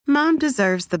Mom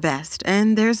deserves the best,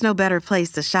 and there's no better place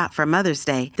to shop for Mother's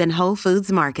Day than Whole Foods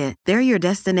Market. They're your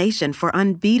destination for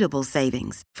unbeatable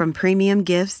savings, from premium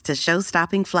gifts to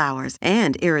show-stopping flowers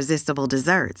and irresistible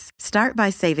desserts. Start by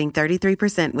saving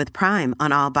 33% with Prime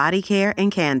on all body care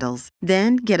and candles.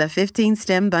 Then get a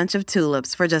 15-stem bunch of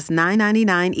tulips for just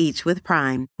 $9.99 each with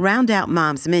Prime. Round out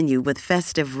Mom's menu with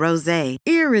festive rosé,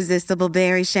 irresistible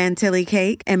berry chantilly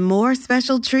cake, and more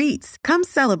special treats. Come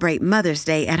celebrate Mother's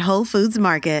Day at Whole Foods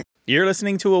Market. You're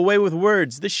listening to A Way with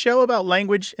Words, the show about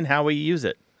language and how we use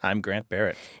it. I'm Grant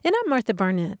Barrett. And I'm Martha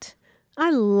Barnett. I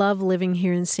love living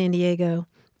here in San Diego,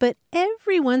 but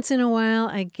every once in a while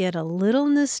I get a little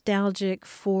nostalgic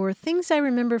for things I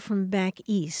remember from back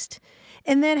east.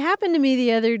 And that happened to me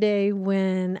the other day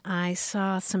when I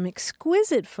saw some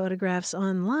exquisite photographs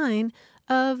online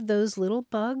of those little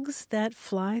bugs that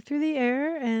fly through the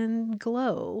air and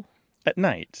glow. At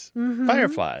night. Mm-hmm.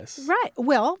 Fireflies. Right.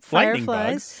 Well, lightning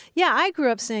fireflies. Bugs. Yeah, I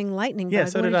grew up saying lightning bug. Yeah,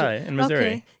 so did I in Missouri.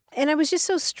 Okay. And I was just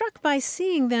so struck by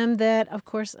seeing them that, of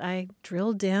course, I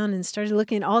drilled down and started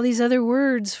looking at all these other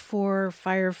words for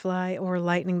firefly or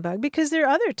lightning bug, because there are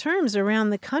other terms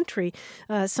around the country.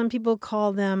 Some people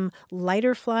call them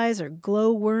lighter flies or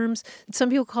glow worms. Some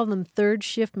people call them third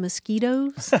shift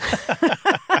mosquitoes,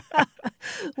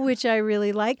 which I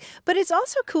really like. But it's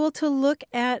also cool to look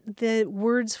at the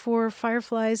words for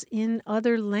fireflies in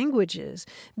other languages,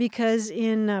 because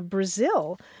in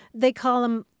Brazil, they call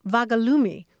them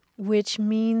vagalume, which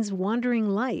means wandering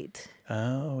light.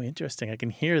 Oh, interesting. I can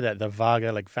hear that. The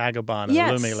vaga, like vagabond,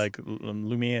 yes. And lume, like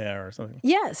lumiere or something.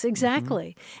 Yes,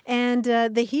 exactly. Mm-hmm. And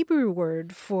the Hebrew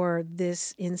word for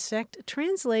this insect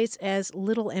translates as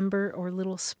little ember or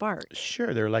little spark.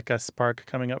 Sure, they're like a spark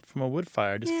coming up from a wood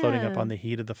fire, just floating up on the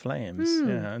heat of the flames.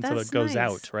 Until it goes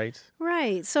out, right?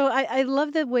 Right. So I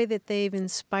love the way that they've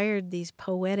inspired these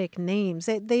poetic names.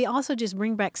 They also just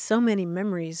bring back so many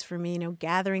memories for me,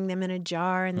 gathering them in a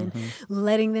jar and then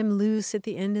letting them loose at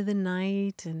the end of the night.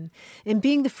 And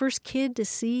being the first kid to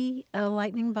see a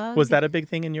lightning bug. Was that a big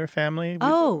thing in your family?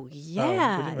 Oh,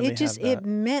 yeah. Really it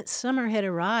meant summer had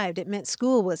arrived. It meant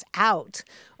school was out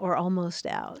or almost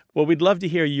out. Well, we'd love to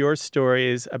hear your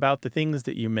stories about the things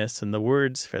that you miss and the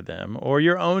words for them, or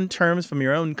your own terms from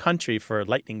your own country for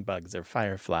lightning bugs or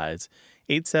fireflies.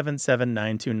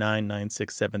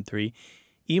 877-929-9673.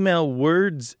 Email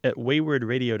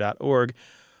words@waywordradio.org.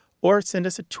 Or send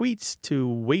us a tweet to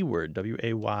Wayword,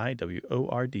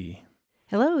 W-A-Y-W-O-R-D.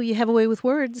 Hello, you have a way with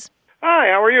words. Hi,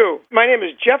 how are you? My name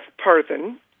is Jeff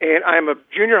Parthen, and I'm a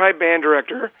junior high band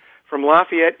director from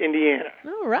Lafayette, Indiana.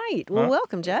 All right. Well,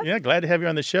 welcome, Jeff. Yeah, glad to have you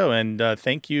on the show, and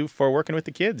thank you for working with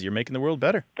the kids. You're making the world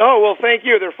better. Oh, well, thank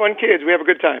you. They're fun kids. We have a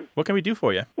good time. What can we do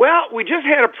for you? Well, we just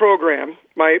had a program,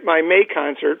 my May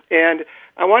concert, and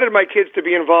I wanted my kids to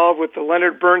be involved with the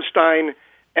Leonard Bernstein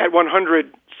at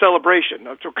 100 celebration.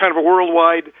 It's a kind of a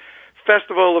worldwide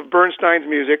festival of Bernstein's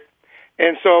music.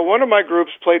 And so one of my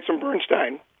groups played some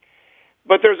Bernstein.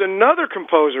 But there's another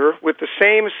composer with the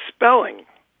same spelling.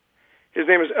 His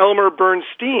name is Elmer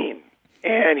Bernstein.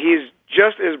 And he's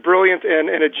just as brilliant and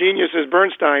a genius as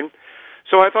Bernstein.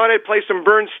 So I thought I'd play some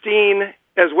Bernstein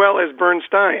as well as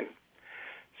Bernstein.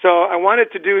 So I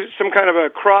wanted to do some kind of a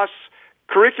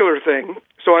cross-curricular thing.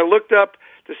 So I looked up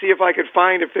to see if I could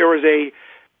find if there was a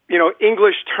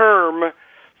English term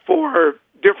for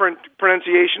different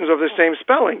pronunciations of the same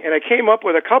spelling. And I came up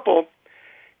with a couple,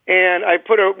 and I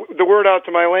put the word out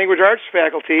to my language arts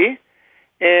faculty,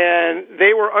 and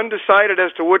they were undecided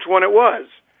as to which one it was.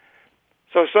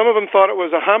 So some of them thought it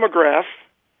was a homograph,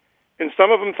 and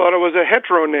some of them thought it was a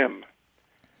heteronym.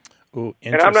 Ooh,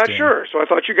 interesting. And I'm not sure, so I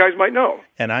thought you guys might know.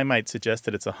 And I might suggest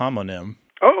that it's a homonym.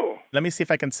 Oh. Let me see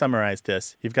if I can summarize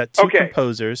this. You've got two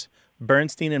composers,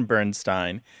 Bernstein and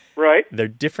Bernstein. Right. They're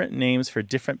different names for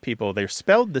different people. They're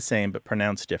spelled the same but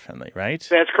pronounced differently, right?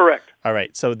 That's correct. All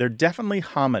right. So they're definitely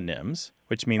homonyms,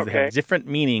 which means they have different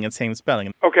meaning and same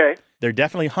spelling. Okay. They're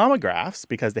definitely homographs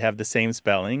because they have the same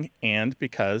spelling and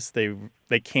because they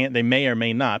may or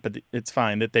may not, but it's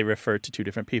fine that they refer to two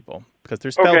different people because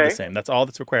they're spelled the same. That's all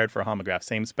that's required for a homograph.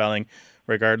 Same spelling,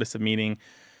 regardless of meaning,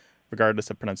 regardless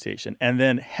of pronunciation. And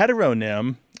then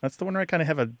heteronym, that's the one where I kind of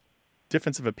have a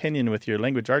difference of opinion with your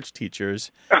language arts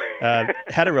teachers.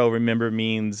 Hetero, remember,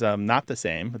 means not the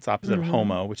same. It's opposite of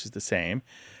homo, which is the same.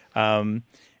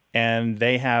 And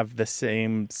they have the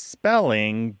same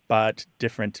spelling, but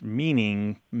different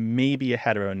meaning, maybe a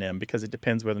heteronym, because it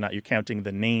depends whether or not you're counting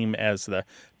the name as the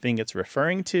thing it's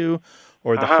referring to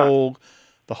or the whole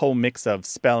mix of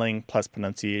spelling plus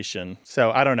pronunciation.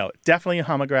 So I don't know. Definitely a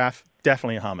homograph,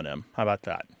 definitely a homonym. How about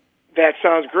that? That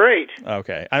sounds great.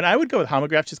 Okay. And I would go with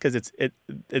homograph just because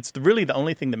it's really the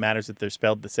only thing that matters if they're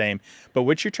spelled the same. But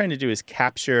what you're trying to do is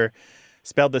capture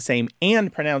spelled the same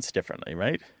and pronounced differently,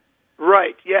 right?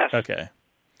 Right, yes. Okay.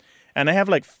 And I have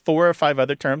like 4 or 5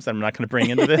 other terms I'm not going to bring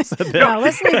into this. No,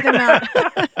 let's leave them out.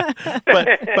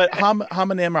 but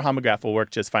homonym or homograph will work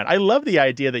just fine. I love the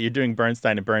idea that you're doing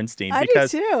Bernstein and Bernstein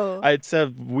because I do too. It's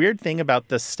a weird thing about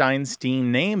the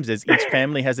Steinstein names is each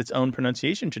family has its own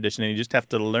pronunciation tradition, and you just have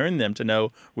to learn them to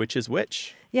know which is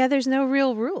which. Yeah, there's no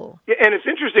real rule. Yeah, and it's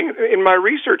interesting, in my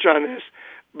research on this,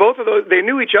 both of those, they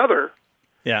knew each other.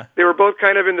 Yeah. They were both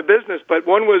kind of in the business, but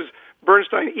one was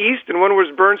Bernstein East and one was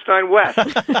Bernstein West.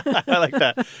 I like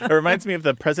that. It reminds me of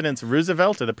the President's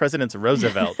Roosevelt or the President's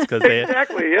Roosevelt because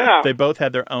Exactly, yeah. They both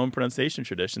had their own pronunciation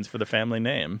traditions for the family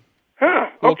name. Huh,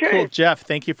 Well, okay. cool. Jeff,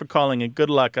 thank you for calling and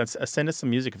good luck. Send us some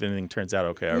music if anything turns out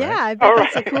okay, all right? Yeah, I bet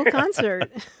that's a cool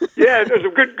concert. Yeah, it was a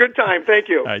good time. Thank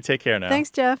you. All right, take care now. Thanks,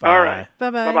 Jeff. Bye. All right.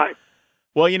 Bye-bye. Bye-bye.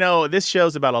 Well, this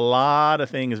show's about a lot of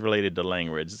things related to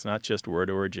language. It's not just word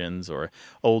origins or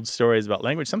old stories about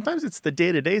language. Sometimes it's the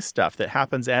day-to-day stuff that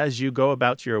happens as you go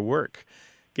about your work.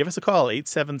 Give us a call,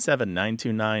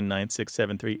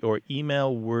 877-929-9673, or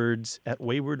email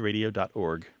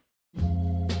words@waywardradio.org.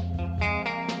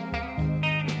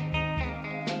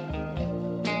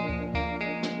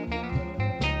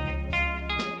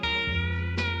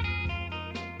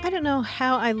 I don't know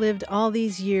how I lived all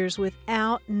these years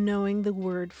without knowing the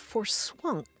word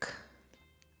forswunk.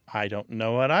 I don't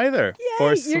know it either. Yay,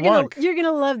 Forswunk. You're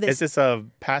gonna love this. Is this a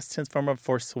past tense form of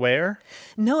forswear?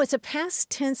 No, it's a past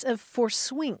tense of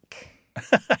forswink.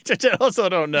 I also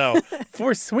don't know.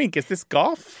 Forswink, is this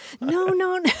golf?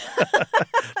 No.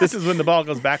 This is when the ball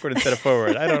goes backward instead of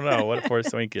forward. I don't know what a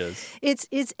forswink is. It's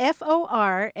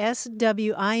FORSWINK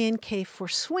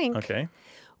forswink. Okay.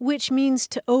 Which means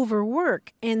to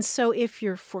overwork. And so if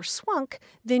you're forswunk,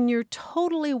 then you're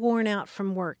totally worn out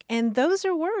from work. And those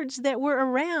are words that were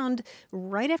around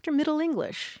right after Middle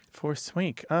English.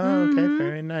 Forswink. Oh, okay.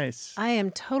 Very nice. I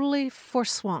am totally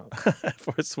forswunk.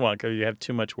 Forswunk. Oh, you have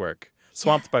too much work.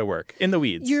 Swamped by work. In the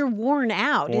weeds. You're worn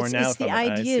out. Worn out it's the from it. I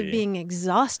idea of see. being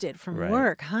exhausted from Right.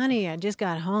 work. Honey, I just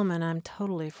got home and I'm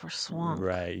totally forswunk.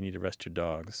 Right. You need to rest your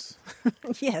dogs.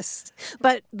 Yes.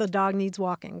 But the dog needs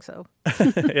walking, so.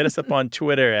 Hit us up on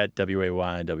Twitter at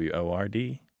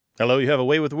WAYWORD. Hello, you have a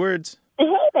way with words. Hey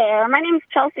there. My name's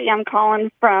Chelsea. I'm calling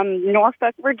from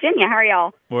Norfolk, Virginia. How are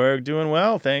y'all? We're doing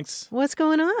well, thanks. What's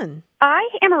going on? I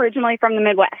am originally from the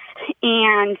Midwest,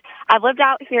 and I've lived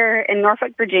out here in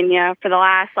Norfolk, Virginia for the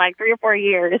last, 3 or 4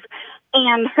 years.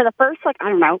 And for the first, 6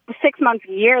 months,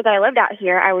 a year that I lived out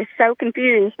here, I was so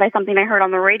confused by something I heard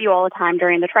on the radio all the time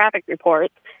during the traffic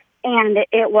reports. And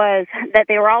it was that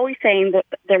they were always saying that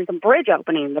there's a bridge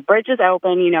opening. The bridge is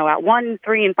open, at 1,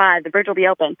 3, and 5, the bridge will be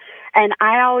open. And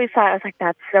I always thought, I was like,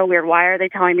 that's so weird. Why are they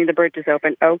telling me the bridge is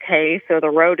open? Okay, so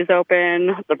the road is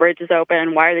open, the bridge is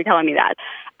open. Why are they telling me that?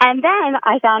 And then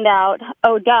I found out,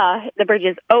 oh, duh, the bridge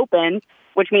is open,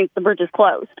 which means the bridge is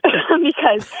closed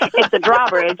because it's a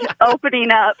drawbridge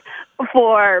opening up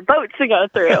for boats to go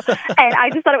through. And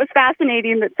I just thought it was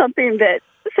fascinating that something that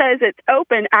says it's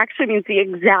open actually means the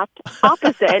exact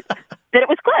opposite, that it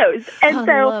was closed. And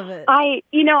I love it. I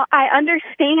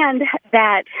understand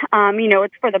that,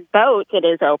 it's for the boats, it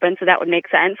is open, so that would make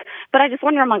sense. But I just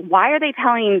wonder, I'm like, why are they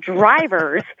telling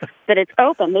drivers that it's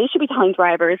open? They should be telling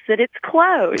drivers that it's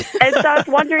closed. And so I was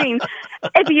wondering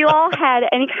if you all had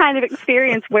any kind of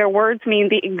experience where words mean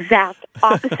the exact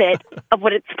opposite of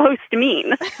what it's supposed to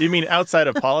mean. You mean outside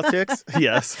of politics?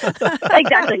 Yes.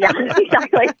 Exactly, yeah,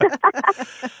 exactly.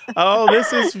 Oh,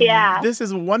 this is Yeah. This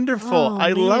is wonderful. Oh,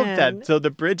 I love man. that. So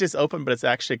the bridge is open, but it's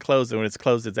actually closed, and when it's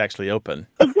closed, it's actually open.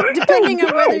 Depending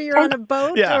on whether you're on a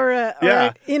boat Yeah, or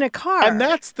yeah. in a car. And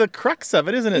that's the crux of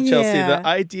it, isn't it, Chelsea? Yeah. The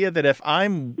idea that if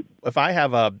I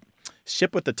have a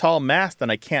ship with a tall mast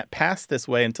and I can't pass this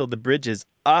way until the bridge is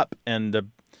up and the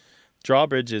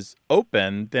drawbridge is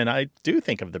open, then I do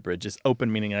think of the bridge as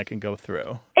open, meaning I can go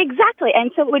through. Exactly.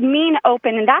 And so it would mean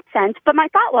open in that sense. But my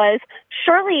thought was,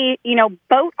 surely,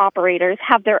 boat operators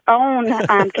have their own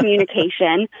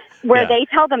communication where Yeah. they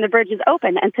tell them the bridge is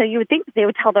open. And so you would think that they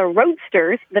would tell the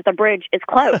roadsters that the bridge is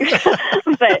closed.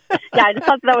 But yeah, I just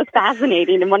thought that was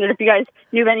fascinating and wondered if you guys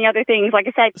knew of any other things. Like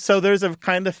I said, So there's a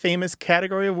kind of famous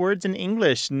category of words in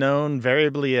English known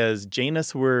variably as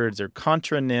Janus words or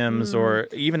contronyms or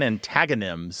even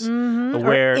antagonyms,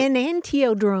 where or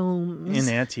enantiodromes.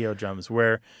 enantiodromes,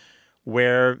 where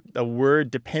a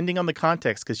word, depending on the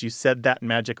context, because you said that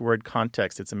magic word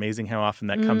context, it's amazing how often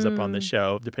that comes up on the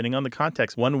show. Depending on the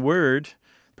context, one word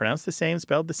pronounced the same,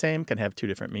 spelled the same, can have two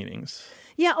different meanings.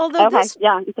 Yeah, although okay, this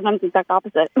yeah, sometimes the exact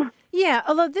opposite. Yeah,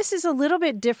 although this is a little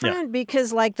bit different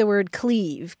because like the word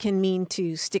cleave can mean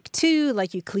to stick to,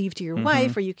 like you cleave to your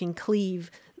wife, or you can cleave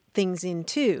things in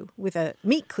two with a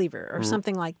meat cleaver or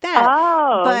something like that.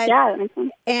 Oh, but, yeah, that makes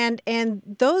sense. And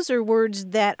those are words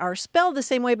that are spelled the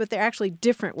same way, but they're actually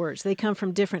different words. They come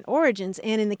from different origins.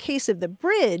 And in the case of the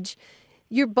bridge,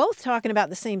 you're both talking about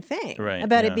the same thing,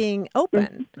 about it being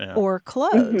open or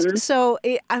closed. So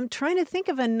I'm trying to think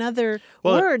of another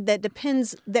word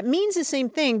that means the same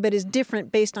thing, but is different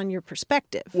based on your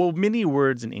perspective. Well, many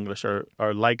words in English are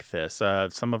like this.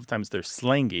 Sometimes they're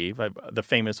slangy. The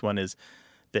famous one is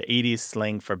the 80s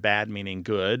slang for bad meaning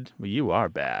good. Well, you are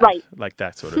bad. Right. Like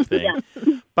that sort of thing.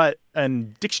 But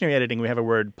in dictionary editing, we have a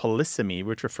word polysemy,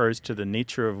 which refers to the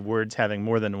nature of words having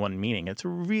more than one meaning. It's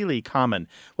really common.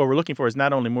 What we're looking for is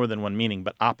not only more than one meaning,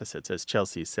 but opposites, as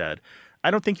Chelsea said.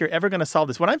 I don't think you're ever going to solve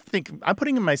this. When I'm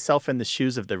putting myself in the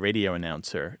shoes of the radio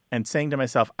announcer and saying to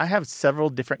myself, I have several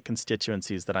different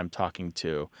constituencies that I'm talking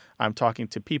to. I'm talking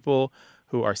to people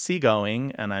who are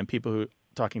seagoing, and I'm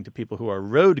talking to people who are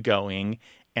road going,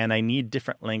 and I need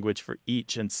different language for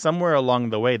each. And somewhere along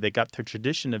the way, they got the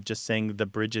tradition of just saying the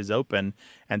bridge is open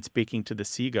and speaking to the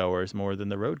seagoers more than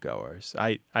the road goers.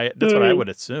 That's what I would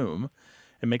assume.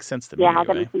 It makes sense to me. Yeah,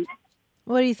 anyway.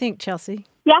 What do you think, Chelsea?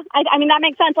 Yeah, I mean, that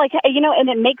makes sense. Like, and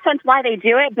it makes sense why they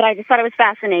do it, but I just thought it was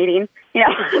fascinating,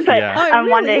 but I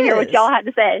wanted to hear what y'all had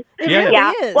to say. It really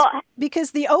is. Well, because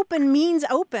the open means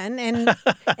open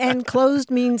and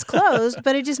closed means closed,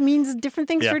 but it just means different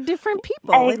things for different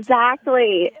people.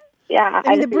 Exactly. Yeah, I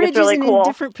mean, the bridge really isn't cool. in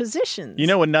different positions. You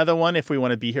know, another one, if we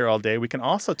want to be here all day, we can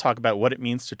also talk about what it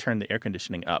means to turn the air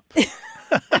conditioning up.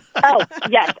 Oh,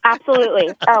 yes,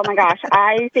 absolutely. Oh, my gosh.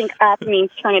 I think up means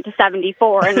turn it to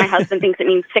 74, and my husband thinks it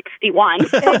means 61.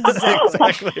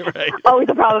 Exactly right. Always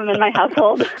a problem in my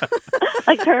household.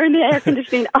 Like, turn the air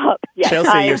condiking up. Yes, Chelsea,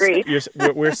 I agree.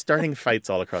 We're starting fights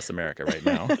all across America right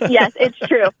now. Yes, it's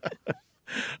true.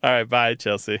 All right, bye,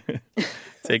 Chelsea.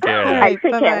 Take care. All right,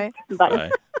 take care. bye-bye.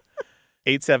 Bye.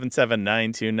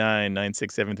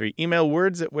 877-929-9673. Email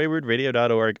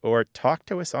words@waywardradio.org or talk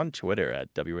to us on Twitter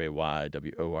at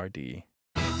WAYWORD.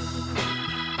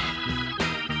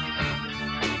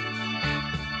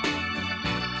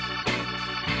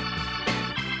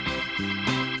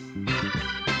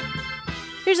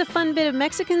 Here's a fun bit of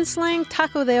Mexican slang,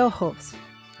 taco de ojos.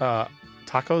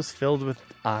 Tacos filled with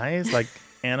eyes, like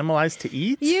animal eyes to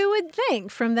eat? You would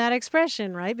think from that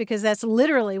expression, right? Because that's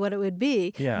literally what it would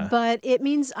be. Yeah. But it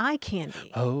means eye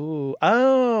candy. Oh,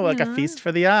 like a feast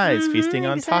for the eyes, feasting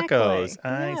on exactly. tacos.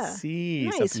 Yeah. I see.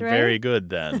 Nice, Something right? very good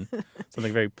then.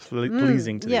 Something very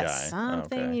pleasing to the eye. Yes,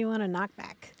 something Okay. you want to knock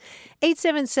back.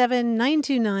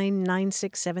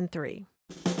 877-929-9673.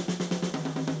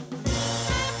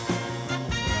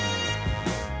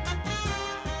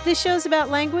 This show's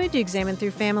about language, examined through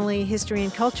family, history,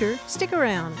 and culture. Stick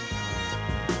around.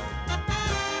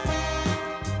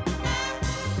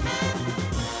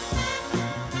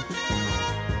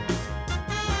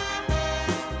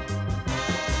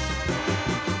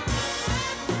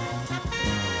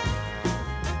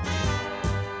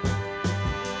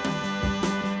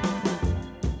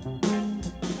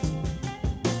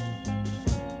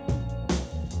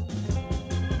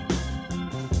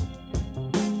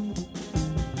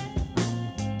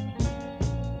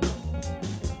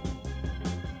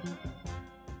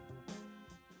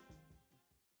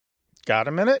 Got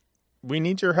a minute? We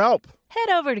need your help. Head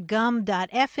over to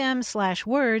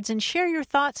gum.fm/words and share your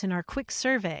thoughts in our quick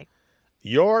survey.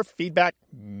 Your feedback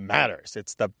matters.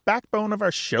 It's the backbone of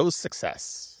our show's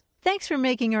success. Thanks for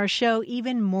making our show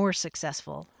even more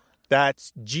successful.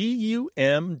 That's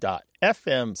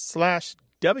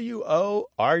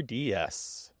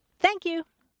gum.fm/WORDS. Thank you.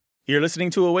 You're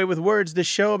listening to Away with Words, the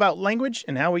show about language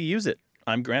and how we use it.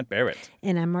 I'm Grant Barrett.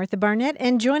 And I'm Martha Barnett,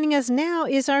 and joining us now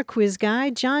is our quiz guy,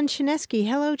 John Chinesky.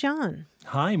 Hello, John.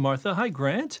 Hi, Martha. Hi,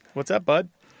 Grant. What's up, bud?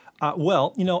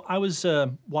 Well, I was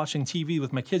watching TV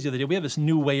with my kids the other day. We have this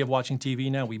new way of watching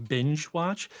TV now. We binge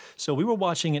watch. So we were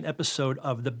watching an episode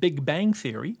of The Big Bang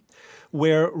Theory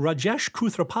where Rajesh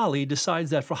Kuthrapali decides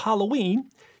that for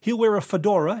Halloween, he'll wear a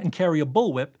fedora and carry a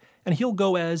bullwhip, and he'll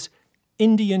go as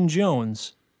Indian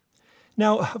Jones.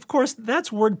 Now, of course, that's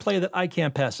wordplay that I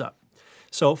can't pass up.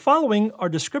 So following are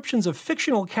descriptions of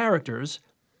fictional characters,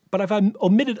 but I've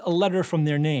omitted a letter from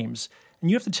their names.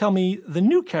 And you have to tell me the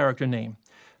new character name.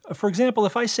 For example,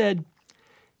 if I said,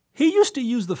 he used to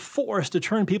use the Force to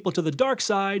turn people to the dark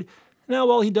side. Now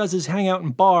all he does is hang out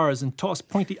in bars and toss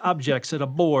pointy objects at a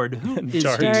board. Who is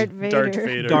Darth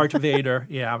Vader. Darth Vader.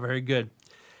 Yeah, very good.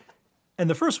 And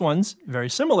the first one's very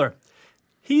similar.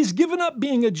 He's given up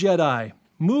being a Jedi.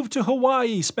 moved to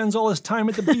Hawaii, spends all his time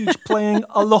at the beach playing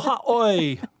Aloha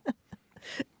Oi.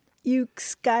 Uke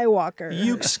Skywalker.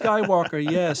 Uke Skywalker,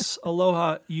 yes.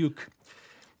 Aloha Uke.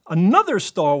 Another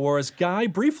Star Wars guy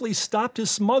briefly stopped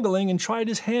his smuggling and tried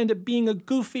his hand at being a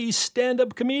goofy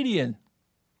stand-up comedian.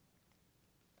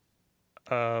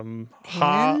 Ha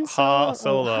Ha Solo.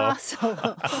 Solo.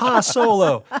 Ha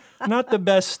Solo. Not the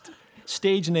best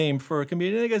stage name for a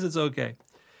comedian. I guess it's okay.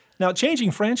 Now,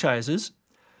 changing franchises,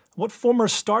 what former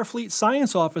Starfleet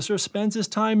science officer spends his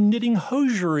time knitting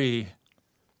hosiery?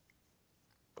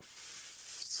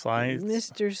 Science.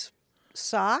 Mr.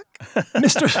 Sock?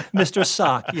 Mr.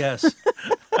 Sock, yes.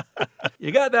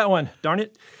 You got that one, darn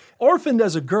it. Orphaned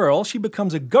as a girl, she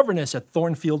becomes a governess at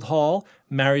Thornfield Hall,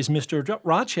 marries Mr.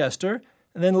 Rochester,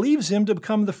 and then leaves him to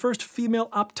become the first female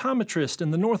optometrist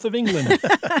in the north of England.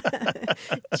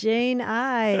 Jane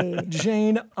I.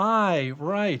 Jane I,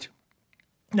 right.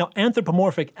 Now,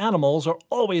 anthropomorphic animals are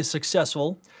always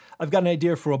successful. I've got an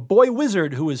idea for a boy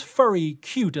wizard who is furry,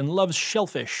 cute, and loves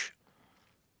shellfish.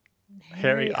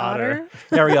 Harry Otter.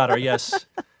 Harry Otter, yes.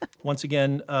 Once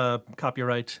again,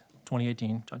 copyright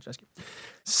 2018, John Chesky.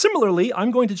 Similarly, I'm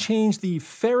going to change the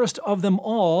fairest of them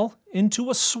all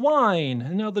into a swine.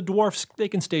 And now the dwarfs, they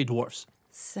can stay dwarfs.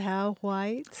 Sow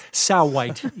White. Sow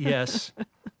White, yes.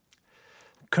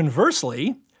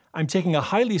 Conversely, I'm taking a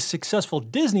highly successful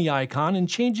Disney icon and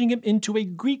changing him into a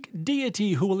Greek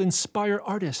deity who will inspire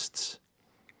artists.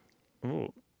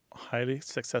 Ooh, highly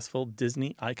successful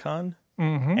Disney icon?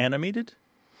 Mm-hmm. Animated?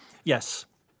 Yes.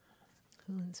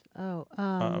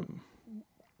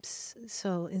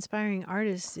 So inspiring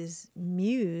artist is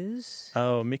Muse.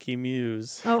 Oh, Mickey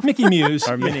Muse. Oh, Mickey Muse.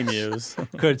 Or Minnie Muse.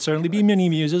 Could certainly be Minnie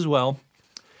Muse as well.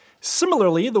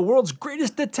 Similarly, the world's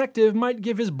greatest detective might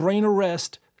give his brain a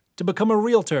rest to become a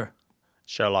realtor.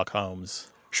 Sherlock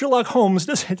Holmes. Sherlock Holmes,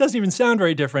 it doesn't even sound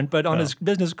very different, but on his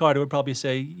business card it would probably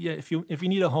say, yeah, if you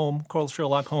need a home, call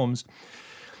Sherlock Holmes.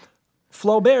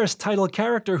 Flaubert's title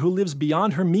character, who lives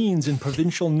beyond her means in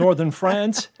provincial northern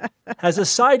France, has a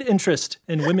side interest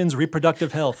in women's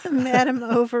reproductive health. Madame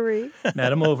Ovary.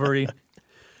 Madame Ovary.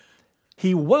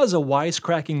 He was a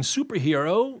wisecracking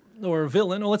superhero, or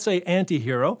villain, or let's say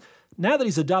anti-hero. Now that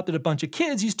he's adopted a bunch of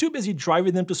kids, he's too busy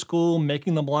driving them to school,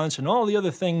 making them lunch, and all the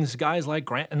other things guys like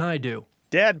Grant and I do.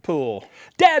 Dadpool.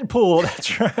 Dadpool,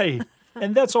 that's right.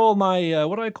 And that's all my,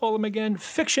 what do I call them again?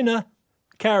 Fictiona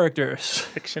characters.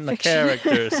 Fictiona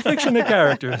characters. Fictiona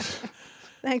characters.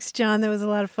 Thanks, John. That was a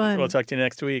lot of fun. We'll talk to you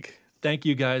next week. Thank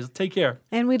you, guys. Take care.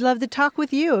 And we'd love to talk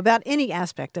with you about any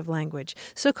aspect of language.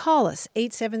 So call us,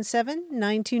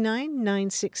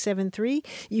 877-929-9673.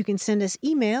 You can send us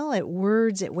email at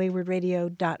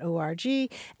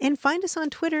words@waywardradio.org and find us on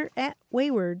Twitter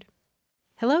 @Wayward.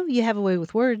 Hello, you have a way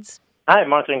with words. Hi,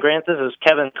 Martha and Grant. This is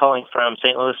Kevin calling from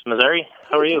St. Louis, Missouri.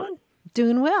 How are you?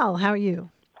 Doing well. How are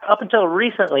you? Up until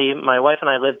recently, my wife and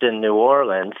I lived in New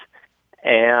Orleans,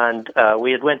 and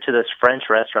we had went to this French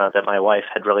restaurant that my wife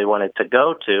had really wanted to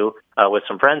go to with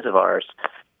some friends of ours.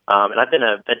 And I've been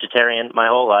a vegetarian my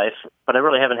whole life, but I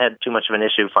really haven't had too much of an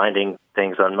issue finding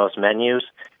things on most menus.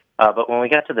 But when we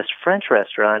got to this French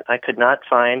restaurant, I could not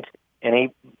find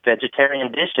any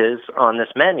vegetarian dishes on this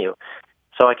menu.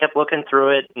 So I kept looking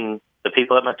through it, and the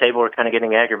people at my table were kind of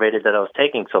getting aggravated that I was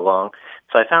taking so long.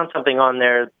 So I found something on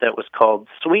there that was called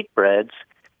sweetbreads,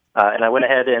 and I went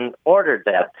ahead and ordered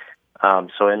that.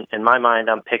 So in my mind,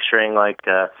 I'm picturing like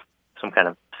some kind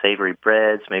of savory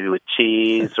breads, maybe with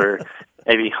cheese or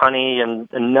maybe honey and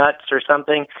nuts or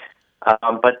something.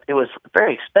 But it was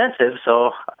very expensive,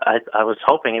 so I was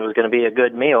hoping it was going to be a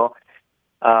good meal.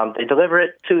 They deliver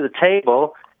it to the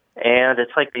table, and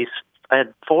it's like these. I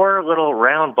had 4 little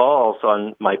round balls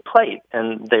on my plate,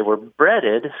 and they were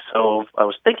breaded, so I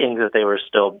was thinking that they were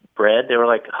still bread. They were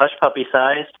like hush puppy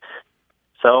sized.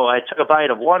 So I took a bite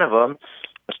of one of them,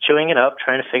 was chewing it up,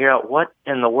 trying to figure out what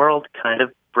in the world kind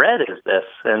of bread is this.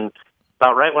 And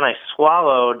about right when I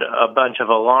swallowed, a bunch of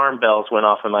alarm bells went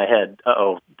off in my head.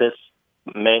 Uh-oh, this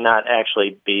may not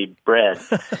actually be bread.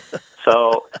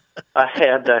 So I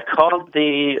had called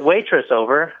the waitress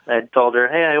over. I told her,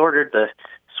 hey, I ordered the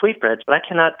sweetbreads, but I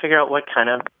cannot figure out what kind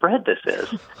of bread this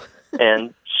is.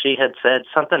 And she had said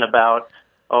something about,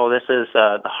 oh, this is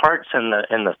the hearts and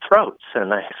the throats.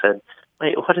 And I said,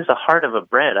 wait, what is the heart of a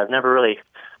bread? I've never really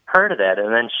heard of that.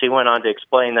 And then she went on to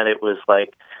explain that it was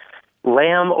like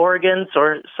lamb organs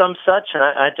or some such, and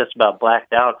I just about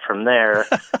blacked out from there.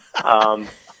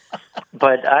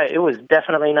 But it was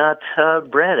definitely not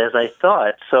bread as I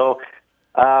thought. So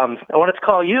I wanted to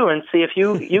call you and see if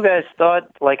you guys thought,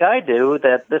 like I do,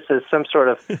 that this is some sort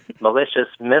of malicious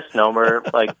misnomer,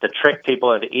 like to trick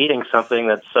people into eating something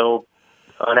that's so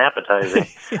unappetizing.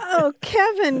 Oh,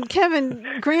 Kevin,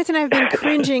 Grant and I have been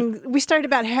cringing. We started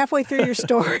about halfway through your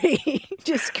story,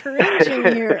 just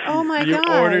cringing here. Oh, my gosh.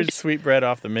 You ordered sweetbread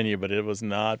off the menu, but it was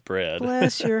not bread.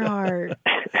 Bless your heart.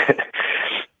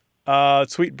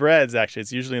 Sweetbreads, actually,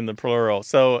 it's usually in the plural.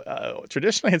 So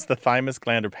traditionally, it's the thymus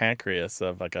gland or pancreas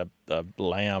of like a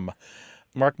lamb.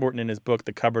 Mark Morton, in his book,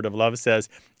 The Cupboard of Love, says,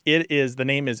 the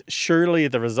name is surely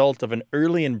the result of an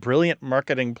early and brilliant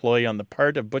marketing ploy on the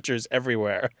part of butchers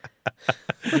everywhere.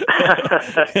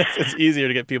 It's easier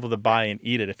to get people to buy and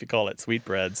eat it if you call it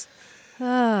sweetbreads.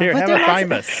 Here, have a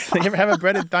thymus. Have a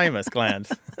breaded thymus gland.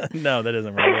 No, that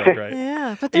doesn't really work, right?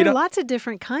 Yeah, but there are lots of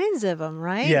different kinds of them,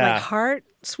 right? Yeah. Like heart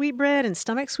sweetbread and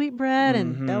stomach sweetbread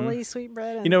and belly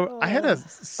sweetbread. And, I had a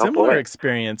similar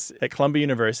experience at Columbia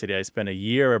University. I spent a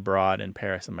year abroad in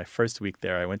Paris, and my first week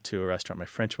there, I went to a restaurant. My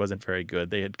French wasn't very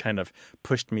good. They had kind of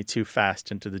pushed me too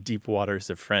fast into the deep waters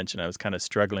of French, and I was kind of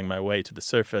struggling my way to the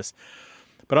surface.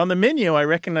 But on the menu, I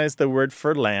recognized the word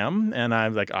for lamb, and I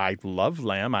was like, I love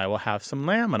lamb. I will have some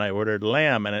lamb. And I ordered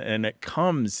lamb, and it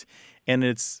comes, and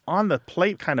it's on the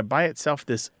plate kind of by itself,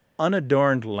 this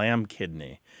unadorned lamb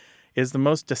kidney. Is the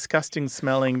most disgusting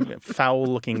smelling, foul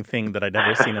looking thing that I'd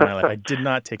ever seen in my life. I did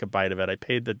not take a bite of it. I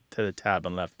paid to the tab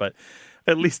and left, but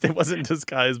at least it wasn't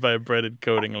disguised by a breaded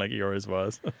coating like yours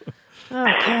was. Oh,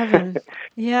 Kevin.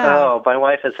 Yeah. Oh, my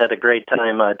wife has had a great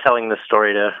time telling this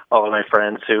story to all of my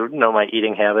friends who know my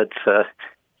eating habits.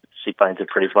 She finds it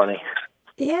pretty funny.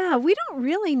 Yeah, we don't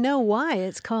really know why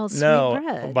it's called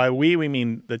sweetbread. No, by we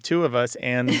mean the two of us,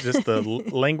 and just the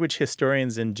language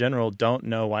historians in general don't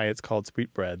know why it's called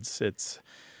sweetbreads. It's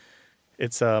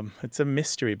a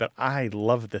mystery, but I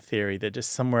love the theory that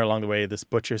just somewhere along the way, this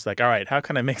butcher's like, all right, how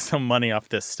can I make some money off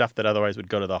this stuff that otherwise would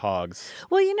go to the hogs?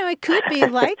 Well, it could be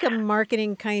like a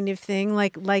marketing kind of thing.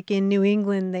 Like in New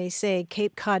England, they say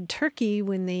Cape Cod turkey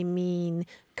when they mean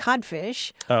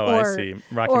codfish. Oh, I see.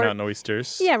 Rocky Mountain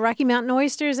oysters. Yeah, Rocky Mountain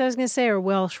oysters, I was going to say, or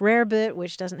Welsh rarebit,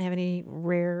 which doesn't have any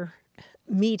rare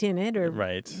meat in it or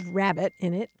rabbit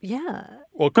in it. Yeah.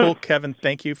 Well, cool, Kevin.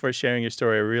 Thank you for sharing your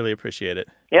story. I really appreciate it.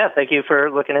 Yeah, thank you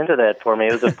for looking into that for me.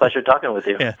 It was a pleasure talking with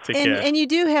you. Yeah, take care. And you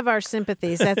do have our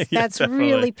sympathies. That's Yeah,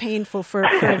 really painful for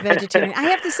a vegetarian. I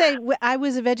have to say, I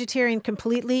was a vegetarian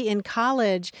completely in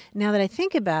college, now that I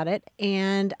think about it,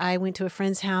 and I went to a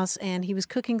friend's house, and he was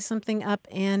cooking something up,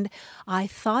 and I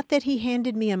thought that he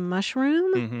handed me a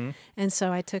mushroom, and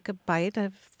so I took a bite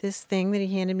of this thing that he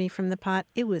handed me from the pot.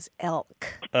 It was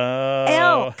elk.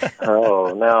 Elk!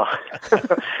 Oh, no.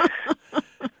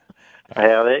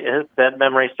 That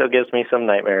memory still gives me some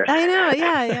nightmares. I know,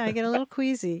 yeah, I get a little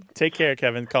queasy. Take care,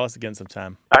 Kevin. Call us again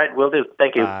sometime. All right, will do.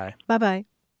 Thank you. Bye. Bye-bye.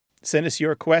 Send us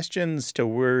your questions to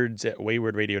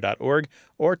words@waywordradio.org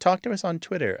or talk to us on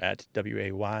Twitter at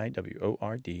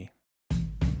WAYWORD.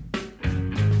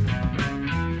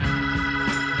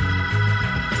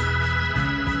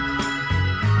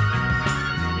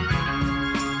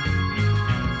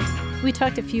 We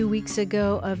talked a few weeks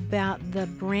ago about the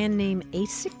brand name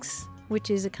Asics,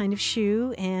 which is a kind of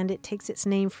shoe, and it takes its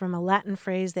name from a Latin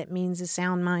phrase that means a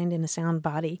sound mind and a sound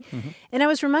body. And I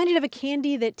was reminded of a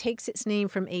candy that takes its name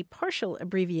from a partial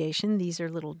abbreviation. These are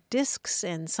little discs,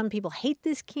 and some people hate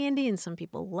this candy, and some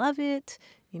people love it.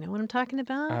 You know what I'm talking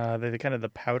about? They're kind of the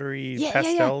powdery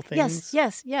pastel things?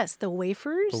 Yes. The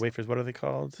wafers. The wafers, what are they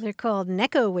called? They're called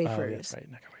Necco wafers. Oh, that's right,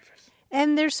 Necco wafers.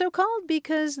 And they're so called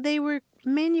because they were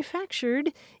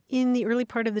manufactured in the early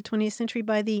part of the 20th century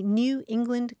by the New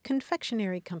England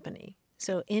Confectionery Company.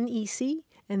 So NEC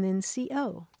and then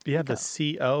CO. Yeah, the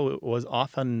CO was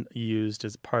often used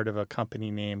as part of a company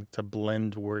name to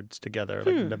blend words together,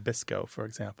 like Nabisco, for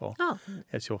example. Oh.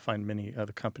 As you'll find many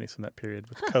other companies from that period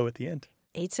with co at the end.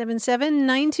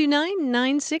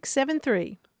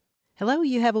 877-929-9673. Hello,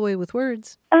 you have a way with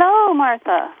words. Hello,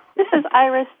 Martha. This is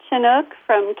Iris Chinook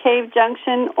from Cave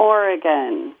Junction,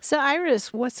 Oregon. So,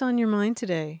 Iris, what's on your mind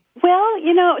today? Well,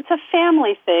 it's a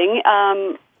family thing.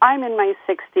 I'm in my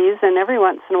 60s, and every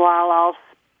once in a while I'll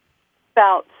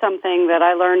spout something that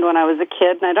I learned when I was a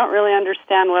kid, and I don't really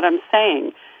understand what I'm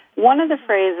saying. One of the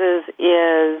phrases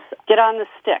is, get on the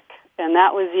stick, and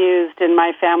that was used in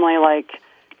my family like,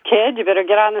 kid, you better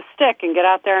get on the stick and get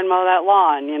out there and mow that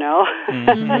lawn,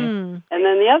 And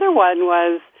then the other one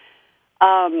was,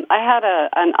 I had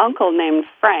an uncle named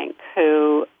Frank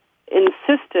who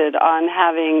insisted on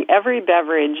having every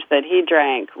beverage that he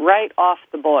drank right off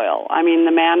the boil. I mean,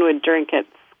 the man would drink it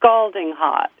scalding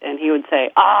hot, and he would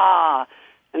say, ah,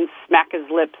 and smack his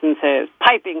lips and say, it's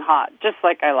piping hot, just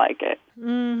like I like it.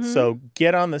 So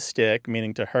get on the stick,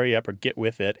 meaning to hurry up or get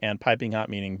with it, and piping hot,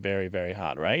 meaning very, very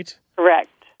hot, right? Correct.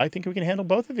 I think we can handle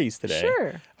both of these today.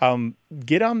 Sure.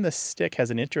 Get on the Stick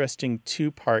has an interesting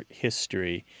two-part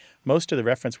history. Most of the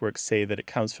reference works say that it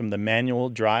comes from the manual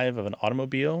drive of an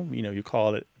automobile. You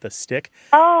call it the stick.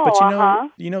 Oh, But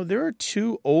there are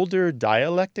two older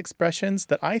dialect expressions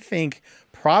that I think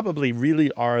probably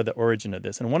really are the origin of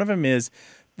this. And one of them is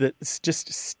it's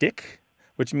just stick,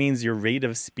 which means your rate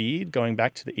of speed, going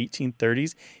back to the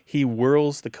 1830s. He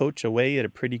whirls the coach away at a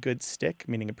pretty good stick,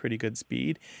 meaning a pretty good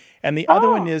speed. And the other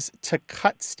one is to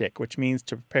cut stick, which means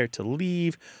to prepare to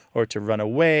leave or to run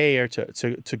away or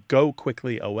to go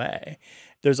quickly away.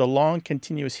 There's a long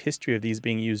continuous history of these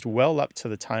being used well up to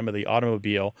the time of the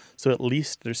automobile, so at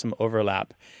least there's some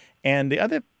overlap. And the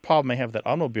other problem I have with that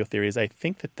automobile theory is I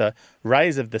think that the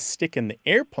rise of the stick in the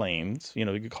airplanes, you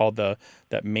could call that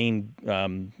main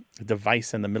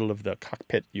device in the middle of the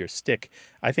cockpit your stick,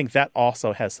 I think that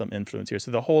also has some influence here. So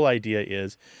the whole idea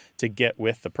is to get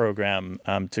with the program,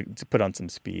 to put on some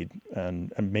speed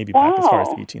and maybe back as far as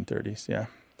the 1830s. Yeah.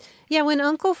 Yeah, when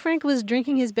Uncle Frank was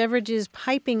drinking his beverages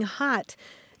piping hot,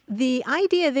 the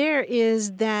idea there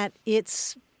is that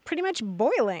it's pretty much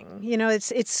boiling.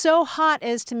 It's so hot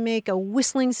as to make a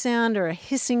whistling sound or a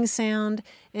hissing sound,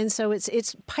 and so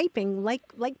it's piping like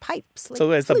pipes. Like so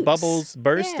as flutes. The bubbles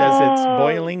burst, as it's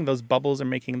boiling, those bubbles are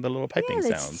making the little piping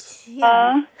sounds.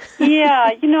 Yeah.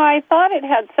 I thought it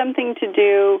had something to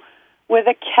do with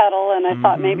a kettle, and I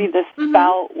thought maybe the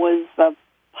spout was the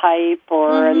pipe,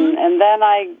 and then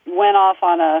I went off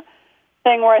on a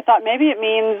thing where I thought maybe it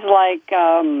means like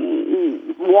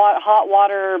hot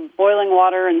water, boiling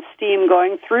water, and steam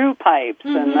going through pipes,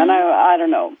 and then I don't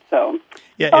know. So,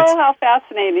 how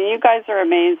fascinating! You guys are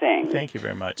amazing. Thank you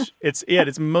very much.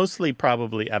 It's mostly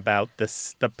probably about the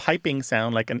piping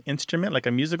sound, like an instrument, like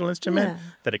a musical instrument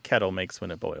that a kettle makes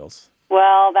when it boils.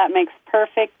 Well, that makes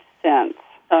perfect sense.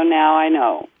 So now I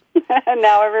know. And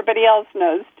now everybody else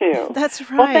knows, too. That's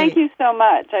right. Well, thank you so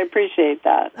much. I appreciate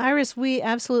that. Iris, we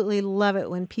absolutely love it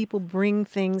when people bring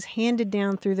things handed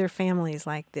down through their families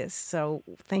like this. So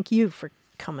thank you for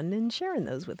coming and sharing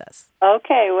those with us.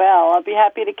 Okay, well, I'll be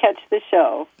happy to catch the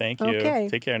show. Thank you. Okay.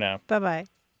 Take care now. Bye-bye.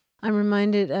 I'm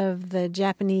reminded of the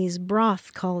Japanese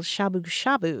broth called shabu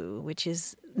shabu, which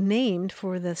is named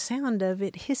for the sound of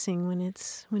it hissing when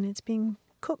it's being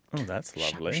cooked. Oh, that's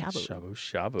lovely. Shabu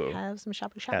shabu. Have some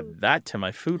shabu shabu. Add that to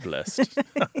my food list.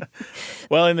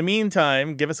 Well, in the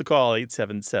meantime, give us a call,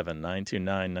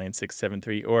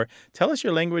 877-929-9673, or tell us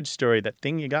your language story, that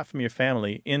thing you got from your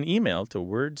family, in email to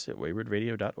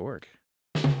words@waywardradio.org.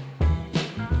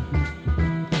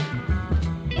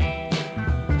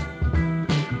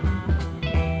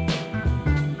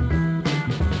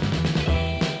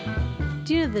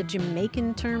 Do you know the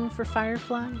Jamaican term for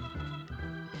firefly?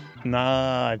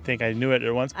 Nah, I think I knew it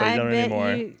once, but I don't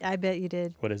anymore. I bet you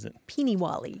did. What is it? Peeny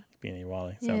Wally. Peeny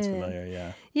Wally. Sounds familiar,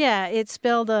 yeah. Yeah, it's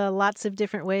spelled lots of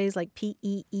different ways, like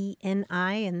Peeni,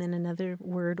 and then another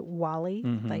word, Wally,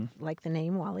 like the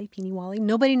name Wally, Peeny Wally.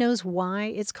 Nobody knows why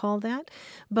it's called that,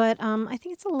 but I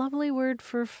think it's a lovely word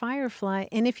for firefly.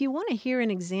 And if you want to hear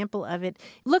an example of it,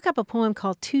 look up a poem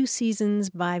called 2 Seasons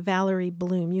by Valerie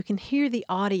Bloom. You can hear the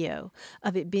audio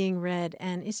of it being read,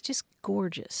 and it's just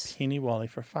gorgeous. Peeny Wally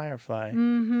for firefly.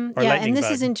 Mm-hmm. Or yeah, lightning and this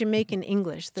bug. is in Jamaican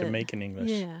English. Jamaican English.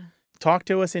 Yeah. Talk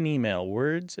to us in email,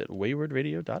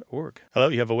 words@waywardradio.org. Hello,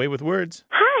 you have a way with words.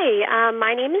 Hi,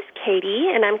 my name is Katie,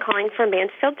 and I'm calling from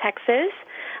Mansfield, Texas.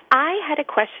 I had a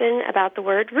question about the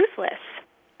word ruthless.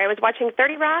 I was watching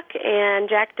 30 Rock, and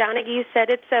Jack Donaghy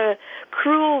said it's a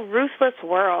cruel, ruthless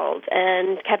world,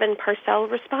 and Kevin Purcell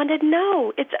responded,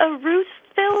 no, it's a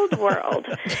ruth-filled world.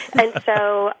 And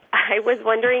so I was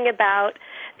wondering about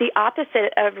the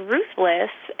opposite of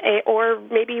ruthless, or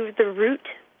maybe the root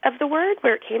of the word,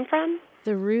 where it came from.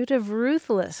 The root of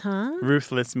ruthless, huh?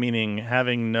 Ruthless meaning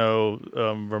having no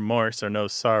remorse or no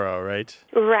sorrow, right?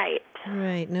 Right.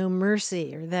 Right, no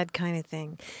mercy or that kind of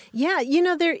thing. Yeah,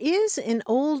 there is an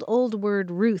old word,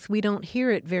 ruth. We don't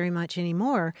hear it very much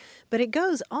anymore, but it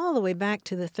goes all the way back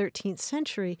to the 13th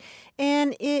century,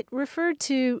 and it referred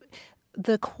to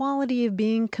the quality of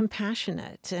being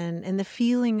compassionate and the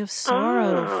feeling of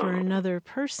sorrow for another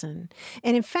person.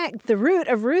 And in fact, the root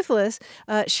of ruthless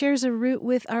shares a root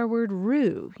with our word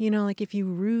rue. Like if you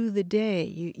rue the day,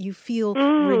 you feel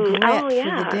regret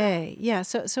for the day. Yeah,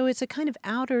 so it's a kind of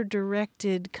outer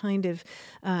directed kind of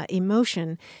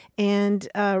emotion. And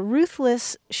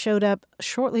ruthless showed up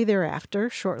shortly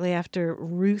after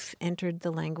Ruth entered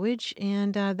the language,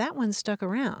 and that one stuck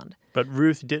around. But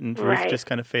Ruth didn't. Right. Ruth just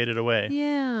kind of faded away.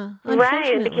 Yeah,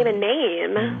 right, it became a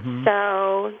name. Mm-hmm.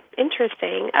 So,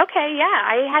 interesting. Okay, yeah,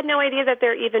 I had no idea that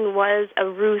there even was a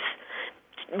Ruth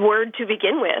word to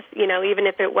begin with, even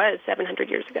if it was 700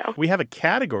 years ago. We have a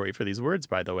category for these words,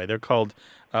 by the way. They're called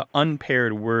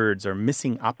unpaired words or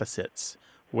missing opposites,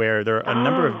 where there are a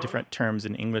number of different terms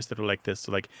in English that are like this,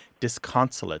 so like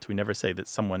disconsolate. We never say that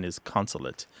someone is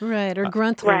consolate. Right, or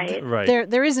gruntled. Right.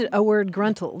 There isn't a word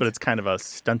gruntled. But it's kind of a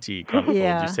stunty gruntled.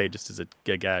 Yeah. You say just as a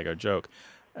gag or joke.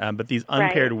 But these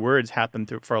unpaired words happen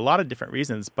for a lot of different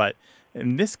reasons. But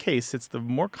in this case, it's the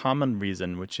more common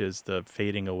reason, which is the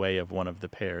fading away of one of the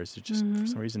pairs. It's just for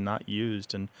some reason not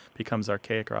used and becomes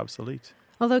archaic or obsolete.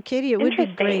 Although, Katie, it would be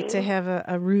great to have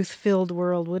a Ruth-filled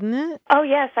world, wouldn't it? Oh,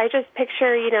 yes. I just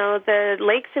picture, the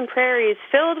lakes and prairies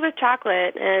filled with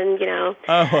chocolate and,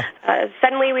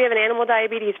 suddenly we have an animal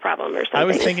diabetes problem or something. I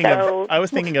was thinking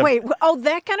of... Wait,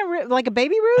 that kind of... like a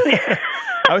baby Ruth?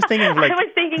 I was thinking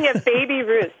of Baby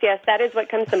Ruth. Yes, that is what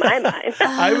comes to my mind.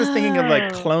 I was thinking of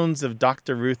like clones of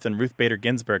Dr. Ruth and Ruth Bader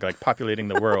Ginsburg, like populating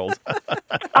the world.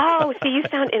 Oh, see, you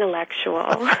sound intellectual.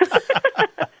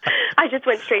 I just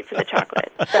went straight for the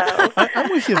chocolate. So I'm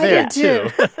with you there, too.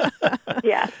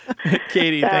 Yeah.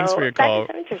 Katie, thanks for your call.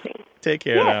 That's so interesting. Take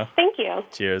care now. Thank you.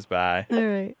 Cheers. Bye. All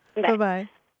right. Bye-bye.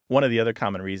 One of the other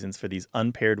common reasons for these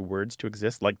unpaired words to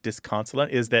exist, like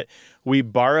disconsolate, is that we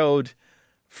borrowed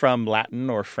from Latin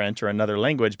or French or another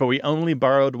language, but we only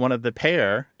borrowed one of the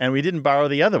pair and we didn't borrow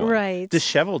the other one. Right.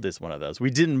 Disheveled is one of those. We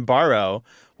didn't borrow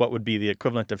what would be the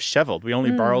equivalent of sheveled. We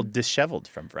only borrowed disheveled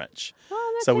from French.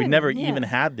 Oh, that's so we good. never even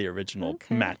had the original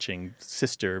matching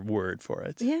sister word for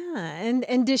it. Yeah,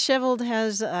 and disheveled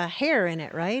has hair in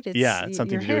it, right? It's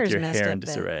something to do with your hair in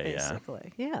disarray.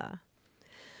 Basically, yeah.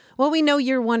 Well, we know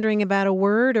you're wondering about a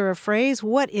word or a phrase.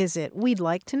 What is it? We'd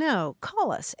like to know.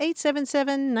 Call us,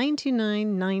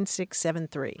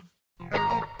 877-929-9673.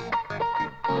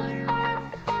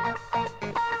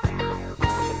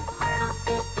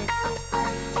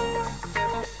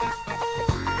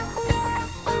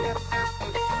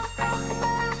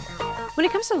 When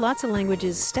it comes to lots of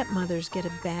languages, stepmothers get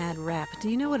a bad rap. Do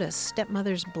you know what a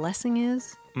stepmother's blessing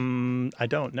is? I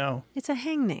don't know. It's a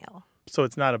hangnail. So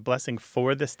it's not a blessing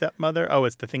for the stepmother? Oh,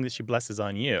 it's the thing that she blesses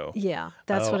on you. Yeah,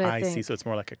 that's what I think. I see. So it's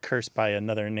more like a curse by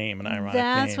another name, an ironic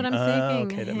That's name. what I'm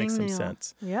thinking. Okay, that makes some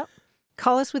sense. Yep.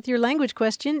 Call us with your language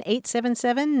question,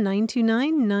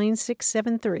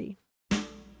 877-929-9673.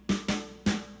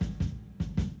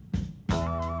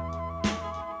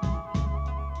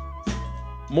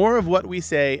 More of what we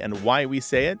say and why we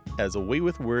say it as A Way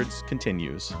with Words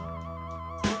continues.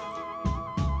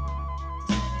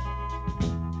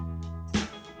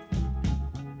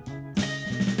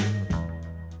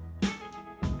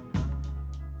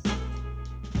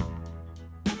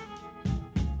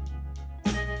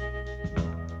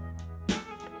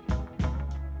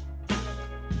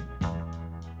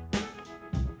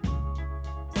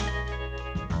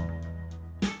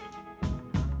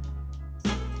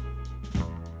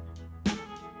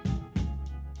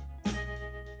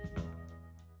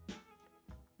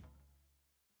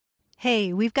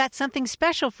 Hey, we've got something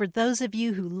special for those of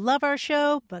you who love our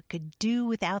show but could do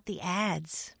without the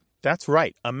ads. That's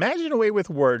right. Imagine A Way with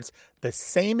Words, the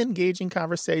same engaging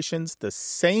conversations, the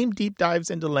same deep dives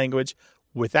into language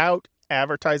without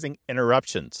advertising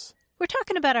interruptions. We're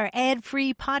talking about our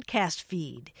ad-free podcast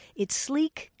feed. It's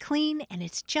sleek, clean, and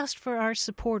it's just for our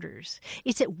supporters.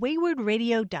 It's at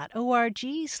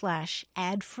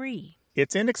waywardradio.org/ad-free.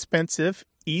 It's inexpensive,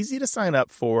 easy to sign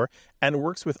up for, and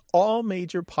works with all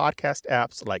major podcast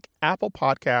apps like Apple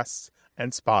Podcasts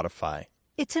and Spotify.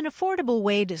 It's an affordable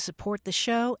way to support the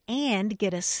show and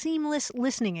get a seamless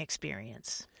listening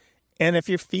experience. And if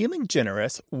you're feeling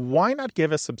generous, why not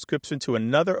give a subscription to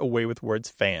another A Way with Words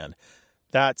fan?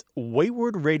 That's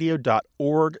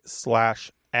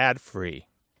waywardradio.org/ad-free.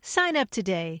 Sign up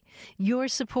today. Your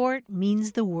support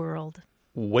means the world.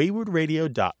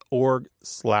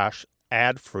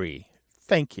 waywardradio.org/ad-free.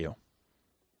 Thank you.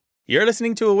 You're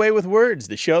listening to A Way with Words,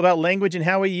 the show about language and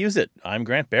how we use it. I'm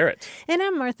Grant Barrett. And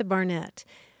I'm Martha Barnett.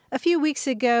 A few weeks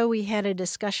ago, we had a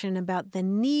discussion about the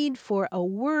need for a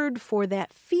word for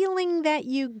that feeling that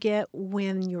you get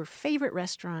when your favorite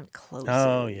restaurant closes.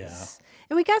 Oh, yeah.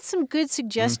 And we got some good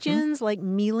suggestions like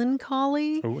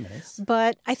melancholy. Oh, nice.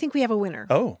 But I think we have a winner.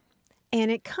 Oh.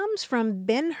 And it comes from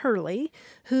Ben Hurley,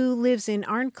 who lives in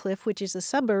Arncliffe, which is a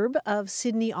suburb of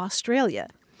Sydney, Australia.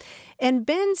 And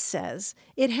Ben says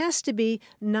it has to be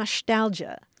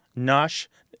nostalgia. Nosh,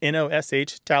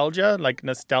 N-O-S-H, like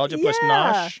nostalgia plus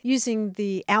nosh. Using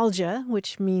the algia,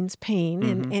 which means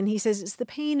pain. And he says it's the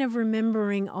pain of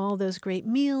remembering all those great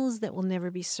meals that will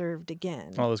never be served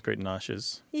again. All those great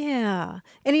noshes. Yeah.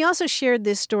 And he also shared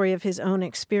this story of his own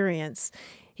experience.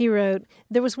 He wrote,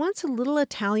 "There was once a little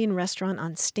Italian restaurant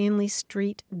on Stanley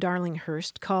Street,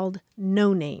 Darlinghurst, called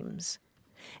No Names.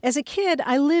 As a kid,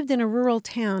 I lived in a rural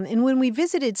town, and when we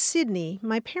visited Sydney,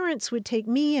 my parents would take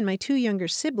me and my 2 younger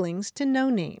siblings to No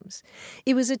Names.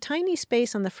 It was a tiny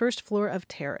space on the first floor of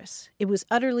terrace. It was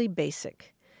utterly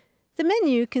basic. The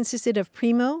menu consisted of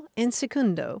primo and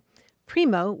secundo.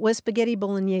 Primo was spaghetti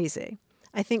bolognese.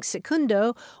 I think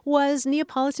secundo was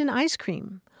Neapolitan ice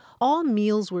cream. All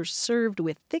meals were served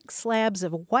with thick slabs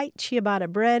of white ciabatta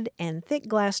bread and thick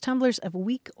glass tumblers of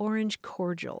weak orange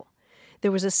cordial.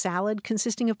 There was a salad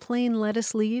consisting of plain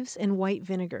lettuce leaves and white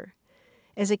vinegar.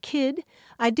 As a kid,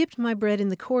 I dipped my bread in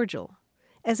the cordial.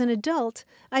 As an adult,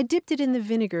 I dipped it in the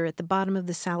vinegar at the bottom of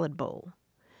the salad bowl.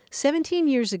 17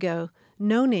 years ago,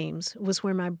 No Names was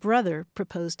where my brother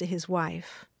proposed to his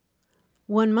wife.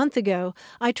 1 month ago,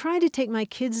 I tried to take my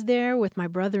kids there with my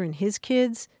brother and his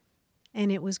kids,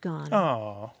 and it was gone.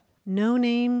 Oh. No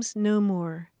Names, no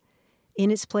more. In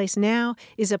its place now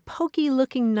is a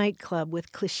pokey-looking nightclub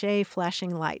with cliché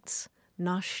flashing lights.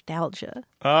 Nostalgia.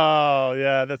 Oh,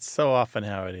 yeah, that's so often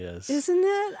how it is. Isn't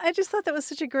it? I just thought that was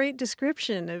such a great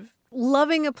description of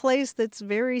loving a place that's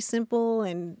very simple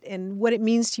and what it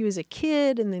means to you as a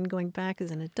kid, and then going back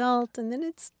as an adult, and then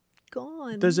it's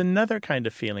gone. There's another kind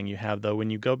of feeling you have, though, when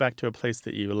you go back to a place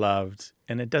that you loved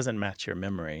and it doesn't match your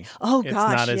memory. Oh, it's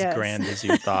gosh, not as yes. grand as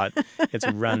you thought. It's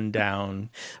run down.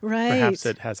 Right. Perhaps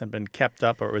it hasn't been kept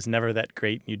up, or it was never that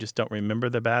great and you just don't remember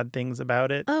the bad things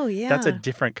about it. Oh, yeah. That's a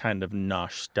different kind of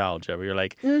nostalgia where you're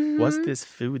like, was this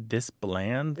food this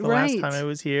bland the last time I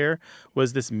was here?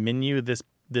 Was this menu this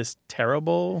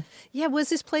terrible? Yeah, was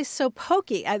this place so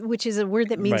pokey, which is a word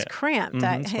that means cramped.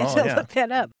 I had to look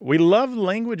that up. We love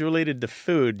language related to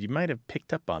food. You might have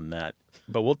picked up on that.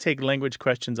 But we'll take language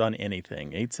questions on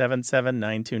anything.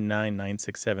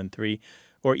 877-929-9673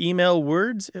 or email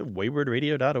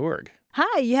words@waywardradio.org.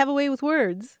 Hi, you have a way with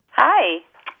words. Hi,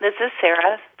 this is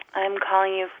Sarah. I'm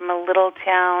calling you from a little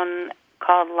town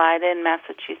called Leiden,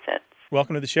 Massachusetts.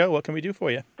 Welcome to the show. What can we do for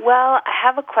you? Well, I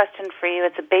have a question for you.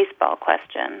 It's a baseball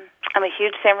question. I'm a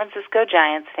huge San Francisco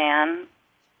Giants fan,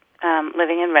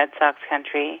 living in Red Sox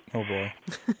country. Oh, boy.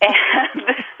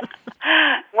 And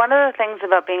one of the things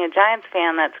about being a Giants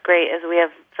fan that's great is we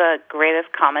have the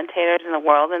greatest commentators in the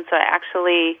world, and so I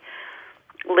actually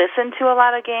listen to a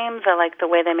lot of games. I like the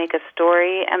way they make a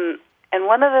story. And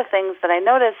one of the things that I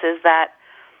notice is that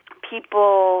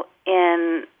people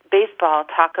in baseball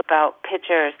talk about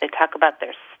pitchers, they talk about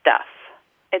their stuff.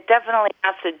 It definitely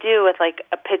has to do with like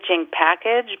a pitching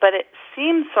package, but it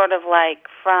seems sort of like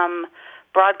from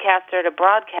broadcaster to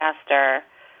broadcaster,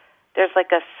 there's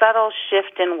like a subtle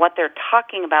shift in what they're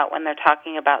talking about when they're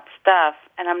talking about stuff,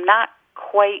 and I'm not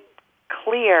quite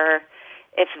clear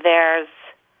if there's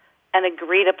an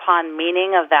agreed upon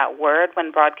meaning of that word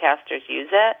when broadcasters use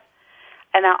it.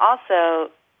 And I also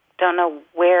don't know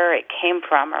where it came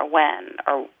from or when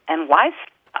and why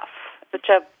stuff. Such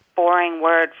a boring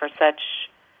word for such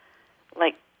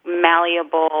like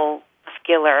malleable,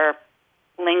 skiller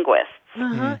linguists.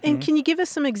 And can you give us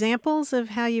some examples of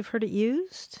how you've heard it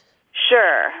used?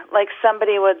 Sure. Like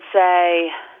somebody would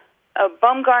say,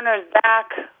 Baumgartner's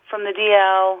back from the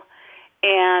DL,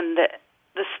 and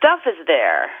the stuff is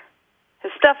there.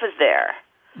 His stuff is there,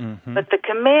 but the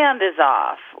command is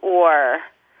off. Or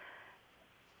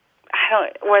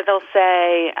where they'll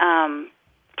say,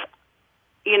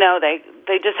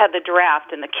 they just had the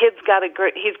draft, and the kid's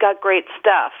he's got great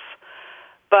stuff,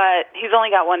 but he's only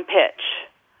got one pitch.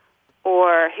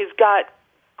 Or he's got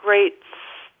great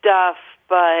stuff,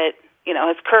 but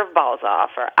his curveball's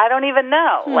off. Or I don't even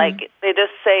know. Like they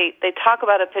talk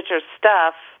about a pitcher's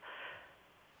stuff,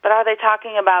 but are they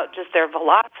talking about just their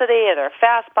velocity or their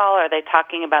fastball? Or are they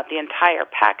talking about the entire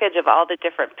package of all the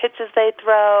different pitches they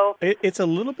throw? It's a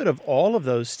little bit of all of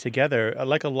those together.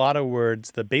 Like a lot of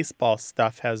words, the baseball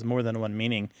stuff has more than one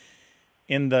meaning.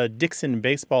 In the Dixon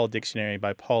Baseball Dictionary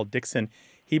by Paul Dixon,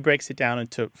 he breaks it down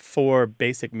into 4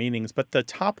 basic meanings, but the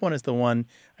top one is the one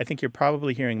I think you're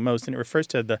probably hearing most, and it refers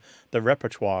to the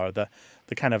repertoire, the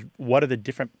kind of what are the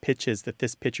different pitches that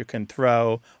this pitcher can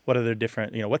throw, what are the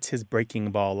different, what's his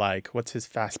breaking ball like, what's his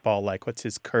fastball like, what's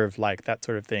his curve like, that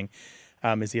sort of thing.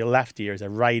 Is he a lefty or is he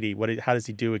a righty? How does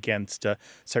he do against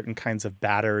certain kinds of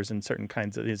batters and certain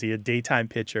kinds of? Is he a daytime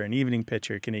pitcher, an evening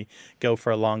pitcher? Can he go for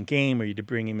a long game, or do you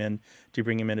bring him in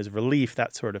as relief?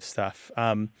 That sort of stuff.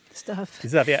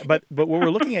 Stuff, yeah. But what we're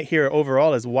looking at here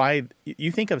overall is why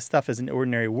you think of stuff as an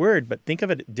ordinary word, but think of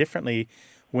it differently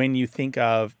when you think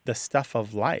of the stuff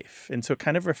of life, and so it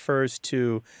kind of refers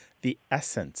to the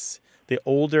essence. The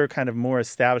older, kind of more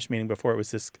established meaning before it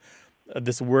was this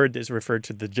this word is referred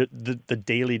to the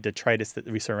daily detritus that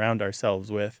we surround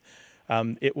ourselves with.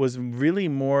 It was really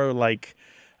more like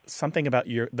something about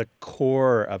the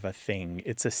core of a thing,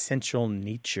 its essential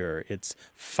nature, its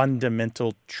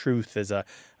fundamental truth as a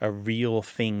real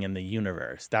thing in the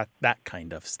universe, that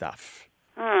kind of stuff.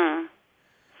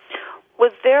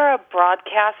 Was there a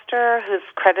broadcaster who's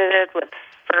credited with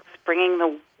first bringing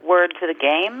the word to the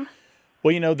game?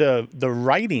 Well, the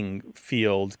writing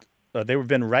field, they've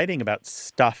been writing about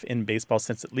stuff in baseball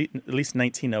since at least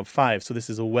 1905. So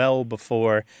this is well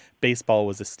before baseball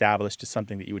was established as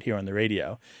something that you would hear on the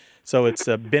radio. So it's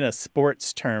been a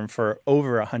sports term for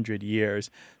over 100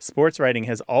 years. Sports writing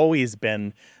has always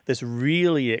been this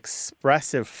really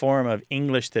expressive form of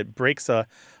English that breaks a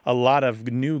lot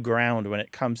of new ground when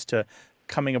it comes to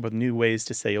coming up with new ways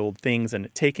to say old things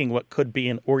and taking what could be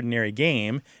an ordinary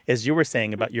game, as you were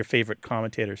saying about your favorite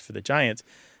commentators for the Giants,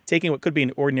 taking what could be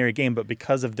an ordinary game, but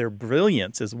because of their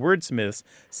brilliance as wordsmiths,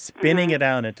 spinning it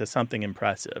out into something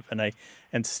impressive.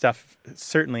 And stuff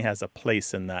certainly has a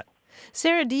place in that.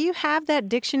 Sarah, do you have that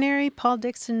dictionary, Paul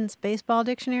Dixon's baseball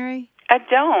dictionary? I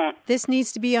don't. This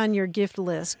needs to be on your gift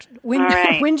list.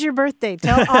 Right. When's your birthday?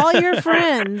 Tell all your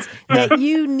friends that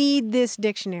you need this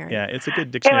dictionary. Yeah, it's a good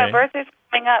dictionary. Hey, my birthday's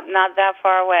coming up, not that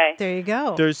far away. There you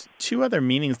go. There's two other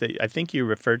meanings that I think you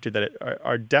referred to that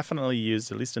are definitely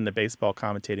used, at least in the baseball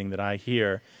commentating that I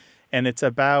hear, and it's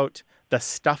about the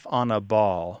stuff on a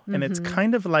ball. And it's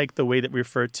kind of like the way that we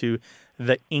refer to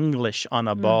the English on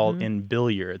a ball in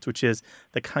billiards, which is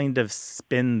the kind of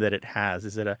spin that it has.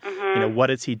 Is it what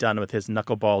has he done with his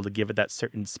knuckleball to give it that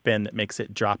certain spin that makes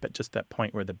it drop at just that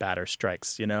point where the batter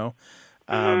strikes,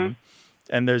 And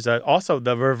there's also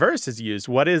the reverse is used.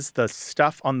 What is the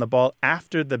stuff on the ball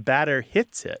after the batter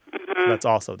hits it? So that's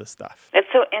also the stuff. It's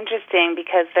so interesting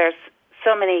because there's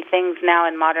so many things now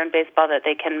in modern baseball that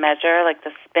they can measure, like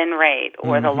the spin rate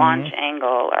or the launch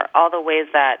angle or all the ways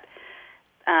that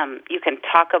you can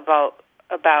talk about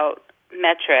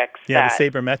metrics. Yeah, the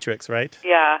sabermetrics, right?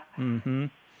 Yeah.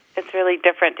 It's really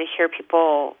different to hear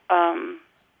people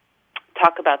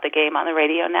talk about the game on the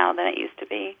radio now than it used to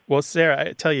be. Well, Sarah,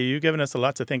 I tell you, you've given us a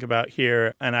lot to think about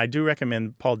here, and I do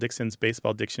recommend Paul Dixon's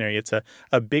Baseball Dictionary. It's a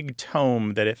big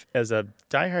tome that, if as a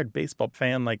diehard baseball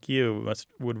fan like you,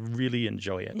 would really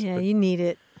enjoy it. Yeah, you need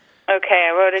it. Okay,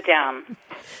 I wrote it down.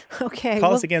 Okay.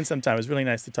 Call us again sometime. It was really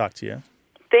nice to talk to you.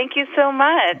 Thank you so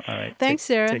much. All right. Thanks,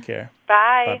 Sarah. Take care.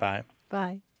 Bye. Bye-bye.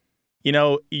 Bye.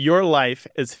 Your life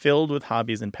is filled with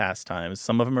hobbies and pastimes.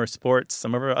 Some of them are sports,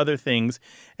 some of them are other things.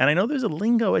 And I know there's a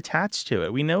lingo attached to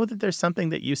it. We know that there's something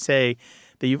that you say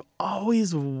that you've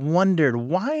always wondered,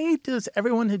 why does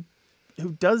everyone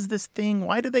who does this thing,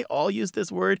 why do they all use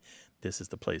this word? This is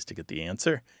the place to get the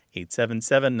answer.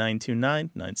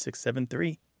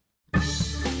 877-929-9673.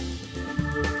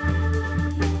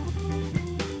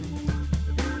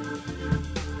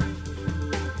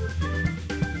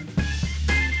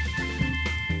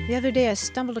 The other day, I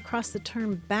stumbled across the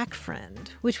term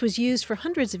backfriend, which was used for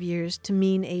hundreds of years to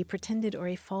mean a pretended or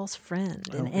a false friend,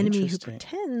 an enemy who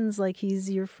pretends like he's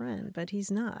your friend, but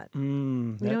he's not.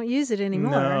 We don't use it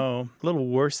anymore. No, a little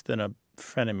worse than a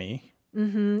frenemy.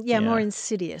 Yeah, more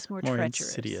insidious, more treacherous.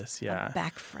 Insidious, yeah. A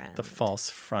backfriend. The false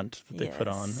front that they put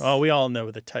on. Oh, we all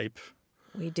know the type.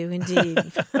 We do indeed.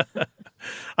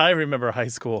 I remember high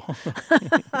school.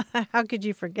 How could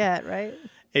you forget, right?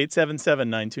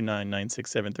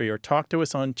 877-929-9673 or talk to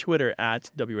us on Twitter at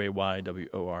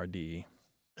WAYWORD.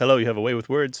 Hello, you have a way with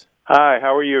words. Hi,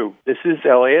 how are you? This is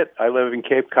Elliot. I live in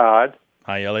Cape Cod.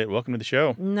 Hi, Elliot. Welcome to the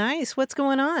show. Nice. What's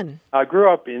going on? I grew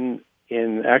up in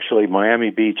actually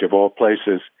Miami Beach, of all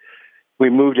places. We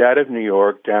moved out of New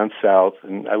York down south,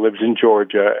 and I lived in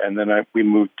Georgia, and then we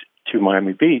moved to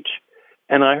Miami Beach.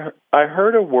 And I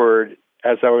heard a word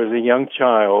as I was a young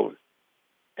child,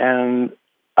 and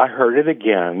I heard it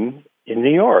again in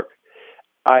New York.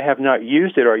 I have not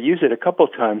used it, or I used it a couple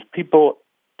of times. People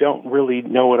don't really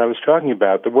know what I was talking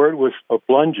about. The word was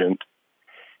oblungent,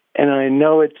 and I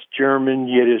know it's German,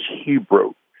 Yiddish,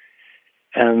 Hebrew.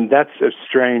 And that's a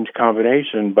strange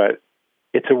combination, but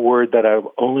it's a word that I've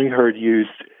only heard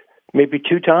used maybe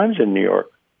 2 times in New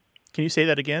York. Can you say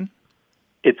that again?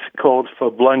 It's called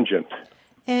oblungent.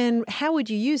 And how would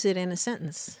you use it in a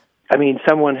sentence? I mean,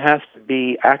 someone has to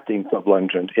be acting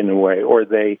oblungent in a way, or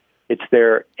it's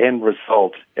their end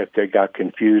result if they got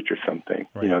confused or something.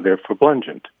 Right. They're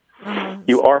oblungent.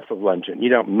 You are oblungent. You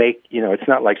don't make, it's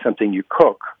not like something you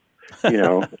cook. you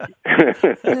know.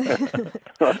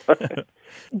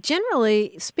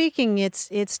 Generally speaking,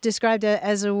 it's described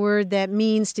as a word that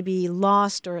means to be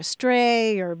lost or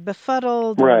astray or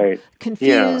befuddled or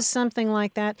confused, something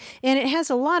like that. And it has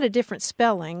a lot of different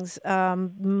spellings.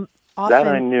 Often,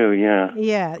 that I knew, yeah.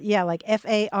 Yeah, like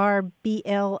Farblonjet,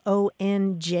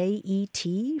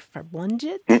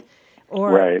 farblunget,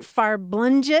 or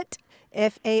farblunget,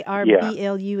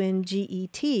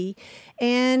 Farblunget.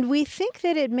 And we think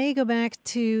that it may go back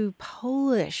to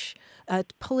Polish, a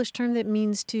Polish term that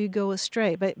means to go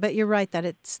astray. But you're right that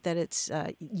it's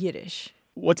Yiddish.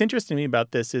 What's interesting to me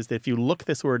about this is that if you look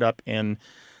this word up in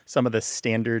some of the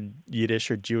standard Yiddish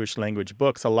or Jewish language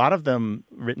books, a lot of them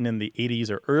written in the 80s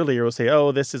or earlier will say,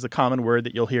 oh, this is a common word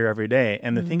that you'll hear every day.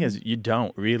 And the thing is, you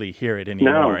don't really hear it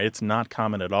anymore. No. It's not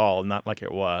common at all, not like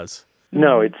it was.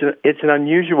 No, it's an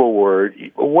unusual word.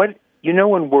 When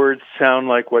words sound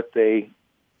like what they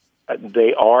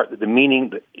are, the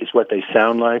meaning is what they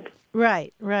sound like.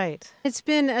 Right. It's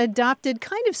been adopted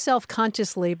kind of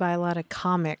self-consciously by a lot of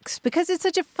comics because it's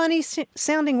such a funny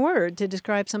sounding word to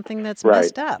describe something that's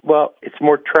messed up. Well, it's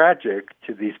more tragic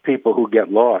to these people who get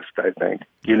lost, I think.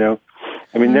 I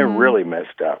mean, they're really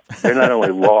messed up. They're not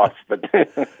only lost, but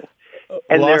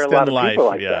and there are a lot of people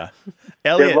like that.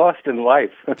 Elliot, they're lost in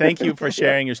life. Thank you for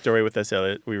sharing your story with us,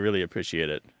 Elliot. We really appreciate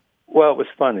it. Well, it was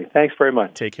funny. Thanks very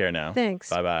much. Take care now. Thanks.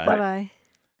 Bye-bye. Bye-bye.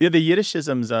 Yeah, the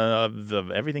Yiddishisms of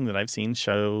everything that I've seen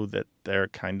show that they're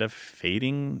kind of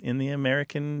fading in the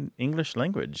American English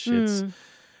language.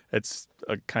 It's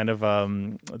a kind of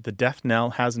the death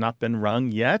knell has not been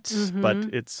rung yet, but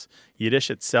it's Yiddish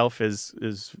itself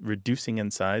is reducing in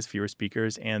size, fewer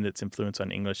speakers, and its influence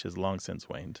on English has long since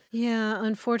waned. Yeah,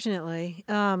 unfortunately.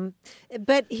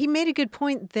 But he made a good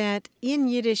point that in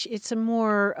Yiddish, it's a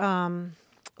more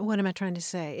what am I trying to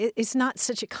say? It's not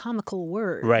such a comical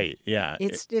word. Right, yeah.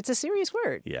 It's a serious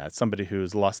word. Yeah, it's somebody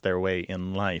who's lost their way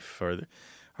in life or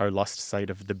lost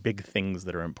sight of the big things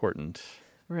that are important.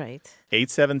 Right.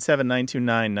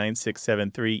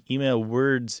 877-929-9673. Email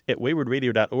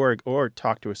words@waywardradio.org or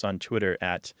talk to us on Twitter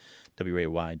at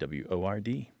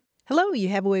WAYWORD. Hello, you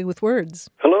have a way with words.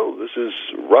 Hello, this is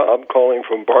Rob calling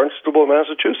from Barnstable,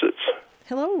 Massachusetts.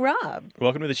 Hello, Rob.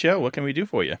 Welcome to the show. What can we do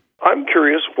for you? I'm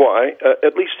curious why,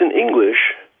 at least in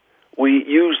English, we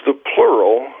use the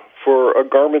plural for a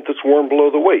garment that's worn below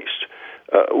the waist.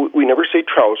 We never say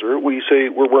trouser. We say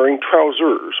we're wearing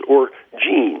trousers or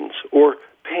jeans or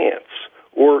pants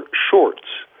or shorts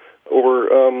or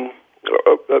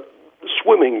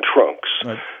swimming trunks.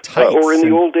 Tights. Or in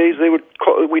the old days,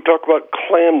 we talk about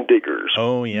clam diggers.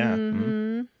 Oh, yeah.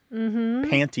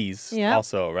 Panties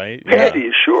also, right?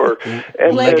 Panties, sure.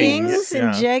 And leggings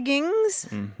and jeggings.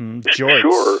 Jorts.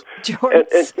 Sure.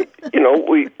 Jorts. And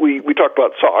we talk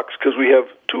about socks because we have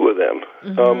two of them.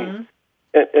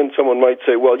 And someone might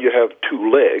say, well, you have two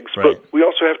legs, but we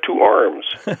also have two arms.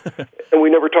 And we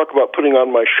never talk about putting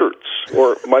on my shirts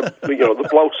or the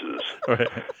blouses. Right.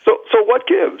 So what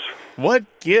gives? What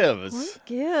gives?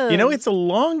 It's a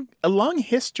long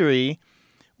history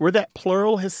where that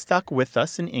plural has stuck with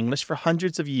us in English for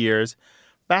hundreds of years,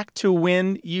 back to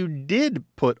when you did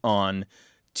put on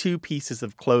two pieces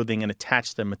of clothing and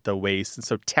attach them at the waist. And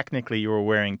so technically you were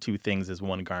wearing two things as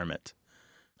one garment.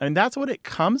 And that's what it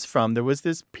comes from. There was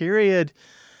this period,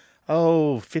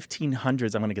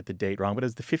 1500s, I'm going to get the date wrong, but it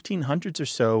was the 1500s or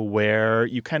so where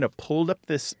you kind of pulled up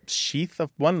this sheath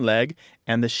of one leg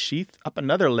and the sheath up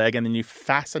another leg, and then you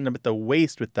fastened them at the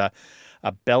waist with a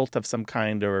belt of some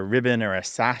kind or a ribbon or a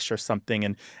sash or something,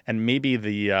 and maybe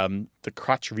the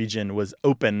crotch region was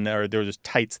open or there was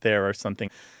tights there or something.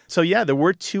 So yeah, there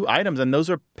were two items, and those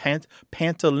are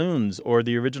pantaloons, or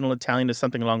the original Italian is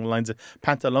something along the lines of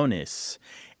pantalones.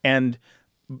 And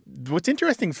what's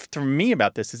interesting for me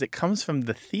about this is it comes from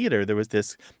the theater. There was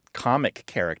this comic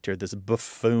character, this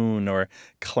buffoon or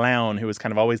clown who was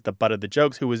kind of always the butt of the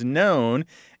jokes, who was known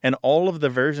in all of the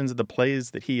versions of the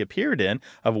plays that he appeared in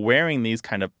of wearing these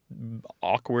kind of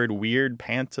awkward, weird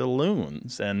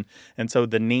pantaloons. And so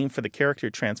the name for the character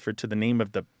transferred to the name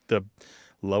of the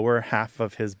lower half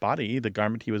of his body, the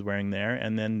garment he was wearing there,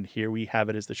 and then here we have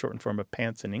it as the shortened form of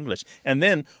pants in English. And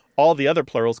then all the other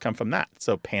plurals come from that.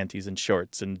 So panties and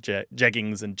shorts and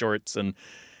jeggings and jorts and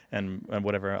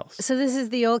whatever else. So this is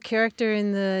the old character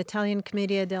in the Italian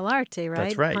Commedia dell'arte, right?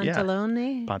 That's right,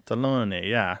 Pantalone? Yeah. Pantalone,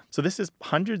 yeah. So this is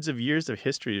hundreds of years of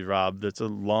history, Rob. That's a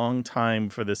long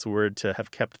time for this word to have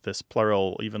kept this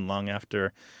plural even long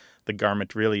after the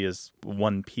garment really is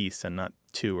one piece and not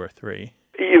two or three.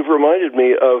 You've reminded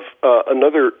me of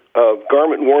another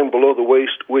garment worn below the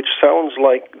waist, which sounds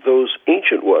like those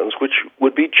ancient ones, which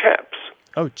would be chaps.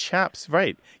 Oh, chaps,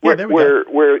 right. Yeah, there we go.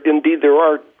 Where indeed there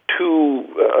are two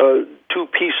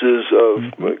pieces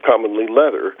of commonly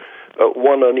leather,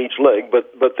 one on each leg,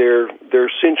 but they're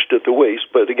cinched at the waist.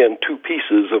 But again, two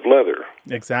pieces of leather.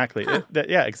 Exactly.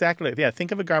 Exactly. Yeah,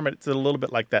 think of a garment that's a little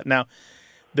bit like that. Now,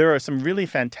 there are some really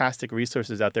fantastic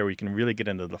resources out there where you can really get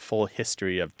into the full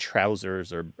history of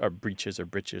trousers or breeches or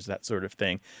breeches, that sort of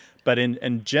thing. But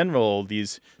in general,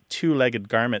 these two-legged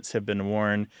garments have been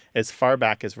worn as far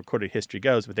back as recorded history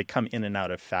goes, but they come in and out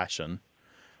of fashion.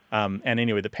 And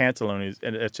anyway, the pantaloon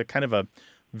it's a kind of a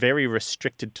very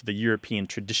restricted to the European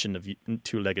tradition of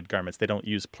two-legged garments. They don't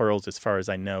use plurals as far as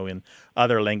I know in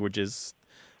other languages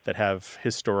that have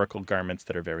historical garments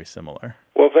that are very similar.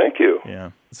 Well, thank you.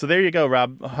 Yeah. So there you go,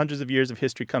 Rob. Hundreds of years of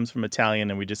history comes from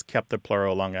Italian, and we just kept the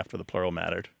plural long after the plural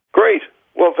mattered. Great.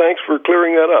 Well, thanks for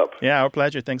clearing that up. Yeah, our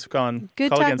pleasure. Thanks for calling. Good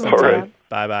Call talking again to you, sometime. Rob.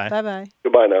 Bye-bye. Bye-bye.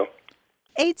 Goodbye now.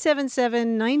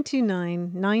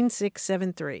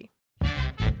 877-929-9673.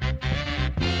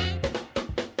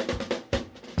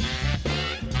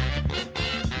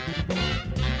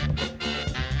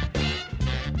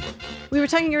 We were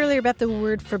talking earlier about the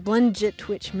word verblunget,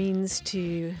 which means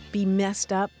to be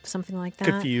messed up, something like that.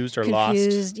 Confused or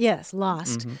lost. Yes,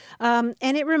 lost. And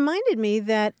it reminded me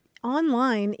that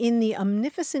online in the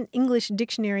Omnificent English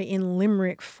Dictionary in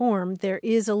limerick form, there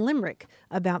is a limerick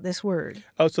about this word.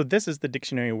 Oh, so this is the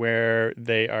dictionary where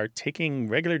they are taking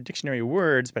regular dictionary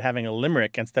words but having a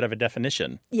limerick instead of a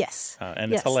definition. Yes.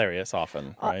 And it's hilarious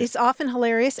often, right? It's often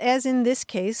hilarious, as in this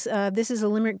case. This is a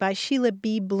limerick by Sheila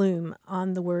B. Bloom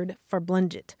on the word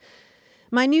verblunget.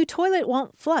 My new toilet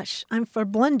won't flush. I'm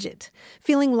verblunget.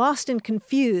 Feeling lost and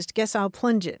confused. Guess I'll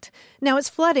plunge it. Now it's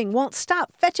flooding. Won't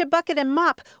stop. Fetch a bucket and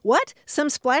mop. What? Some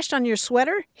splashed on your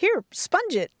sweater? Here,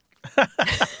 sponge it.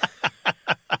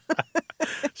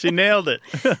 She nailed it.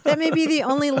 That may be the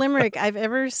only limerick I've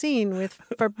ever seen with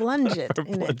verblunget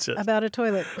in it about a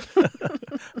toilet.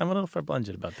 I'm a little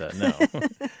verblunget about that. No.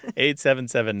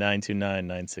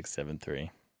 877-929-9673.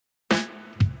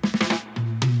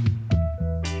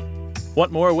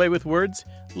 Want more Away with Words?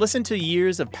 Listen to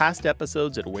years of past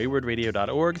episodes at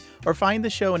waywardradio.org or find the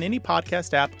show in any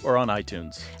podcast app or on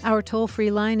iTunes. Our toll-free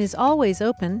line is always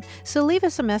open, so leave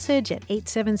us a message at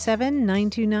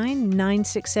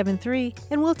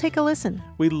 877-929-9673 and we'll take a listen.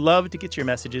 We love to get your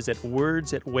messages at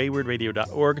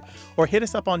words@waywardradio.org or hit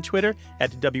us up on Twitter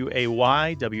at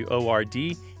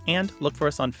WAYWORD and look for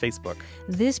us on Facebook.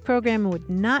 This program would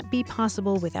not be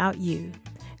possible without you.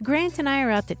 Grant and I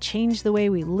are out to change the way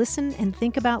we listen and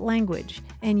think about language,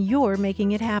 and you're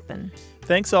making it happen.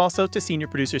 Thanks also to senior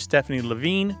producer Stephanie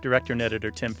Levine, director and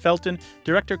editor Tim Felton,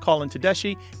 director Colin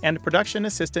Tedeschi, and production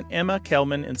assistant Emma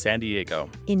Kelman in San Diego.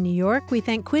 In New York, we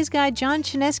thank quiz guy John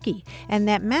Chinesky and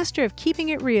that master of keeping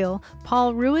it real,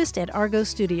 Paul Ruist at Argo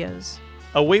Studios.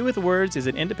 Away with Words is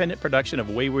an independent production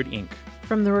of Wayward, Inc.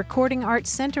 From the Recording Arts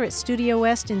Center at Studio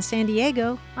West in San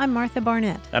Diego, I'm Martha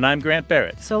Barnett. And I'm Grant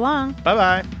Barrett. So long.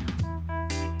 Bye-bye.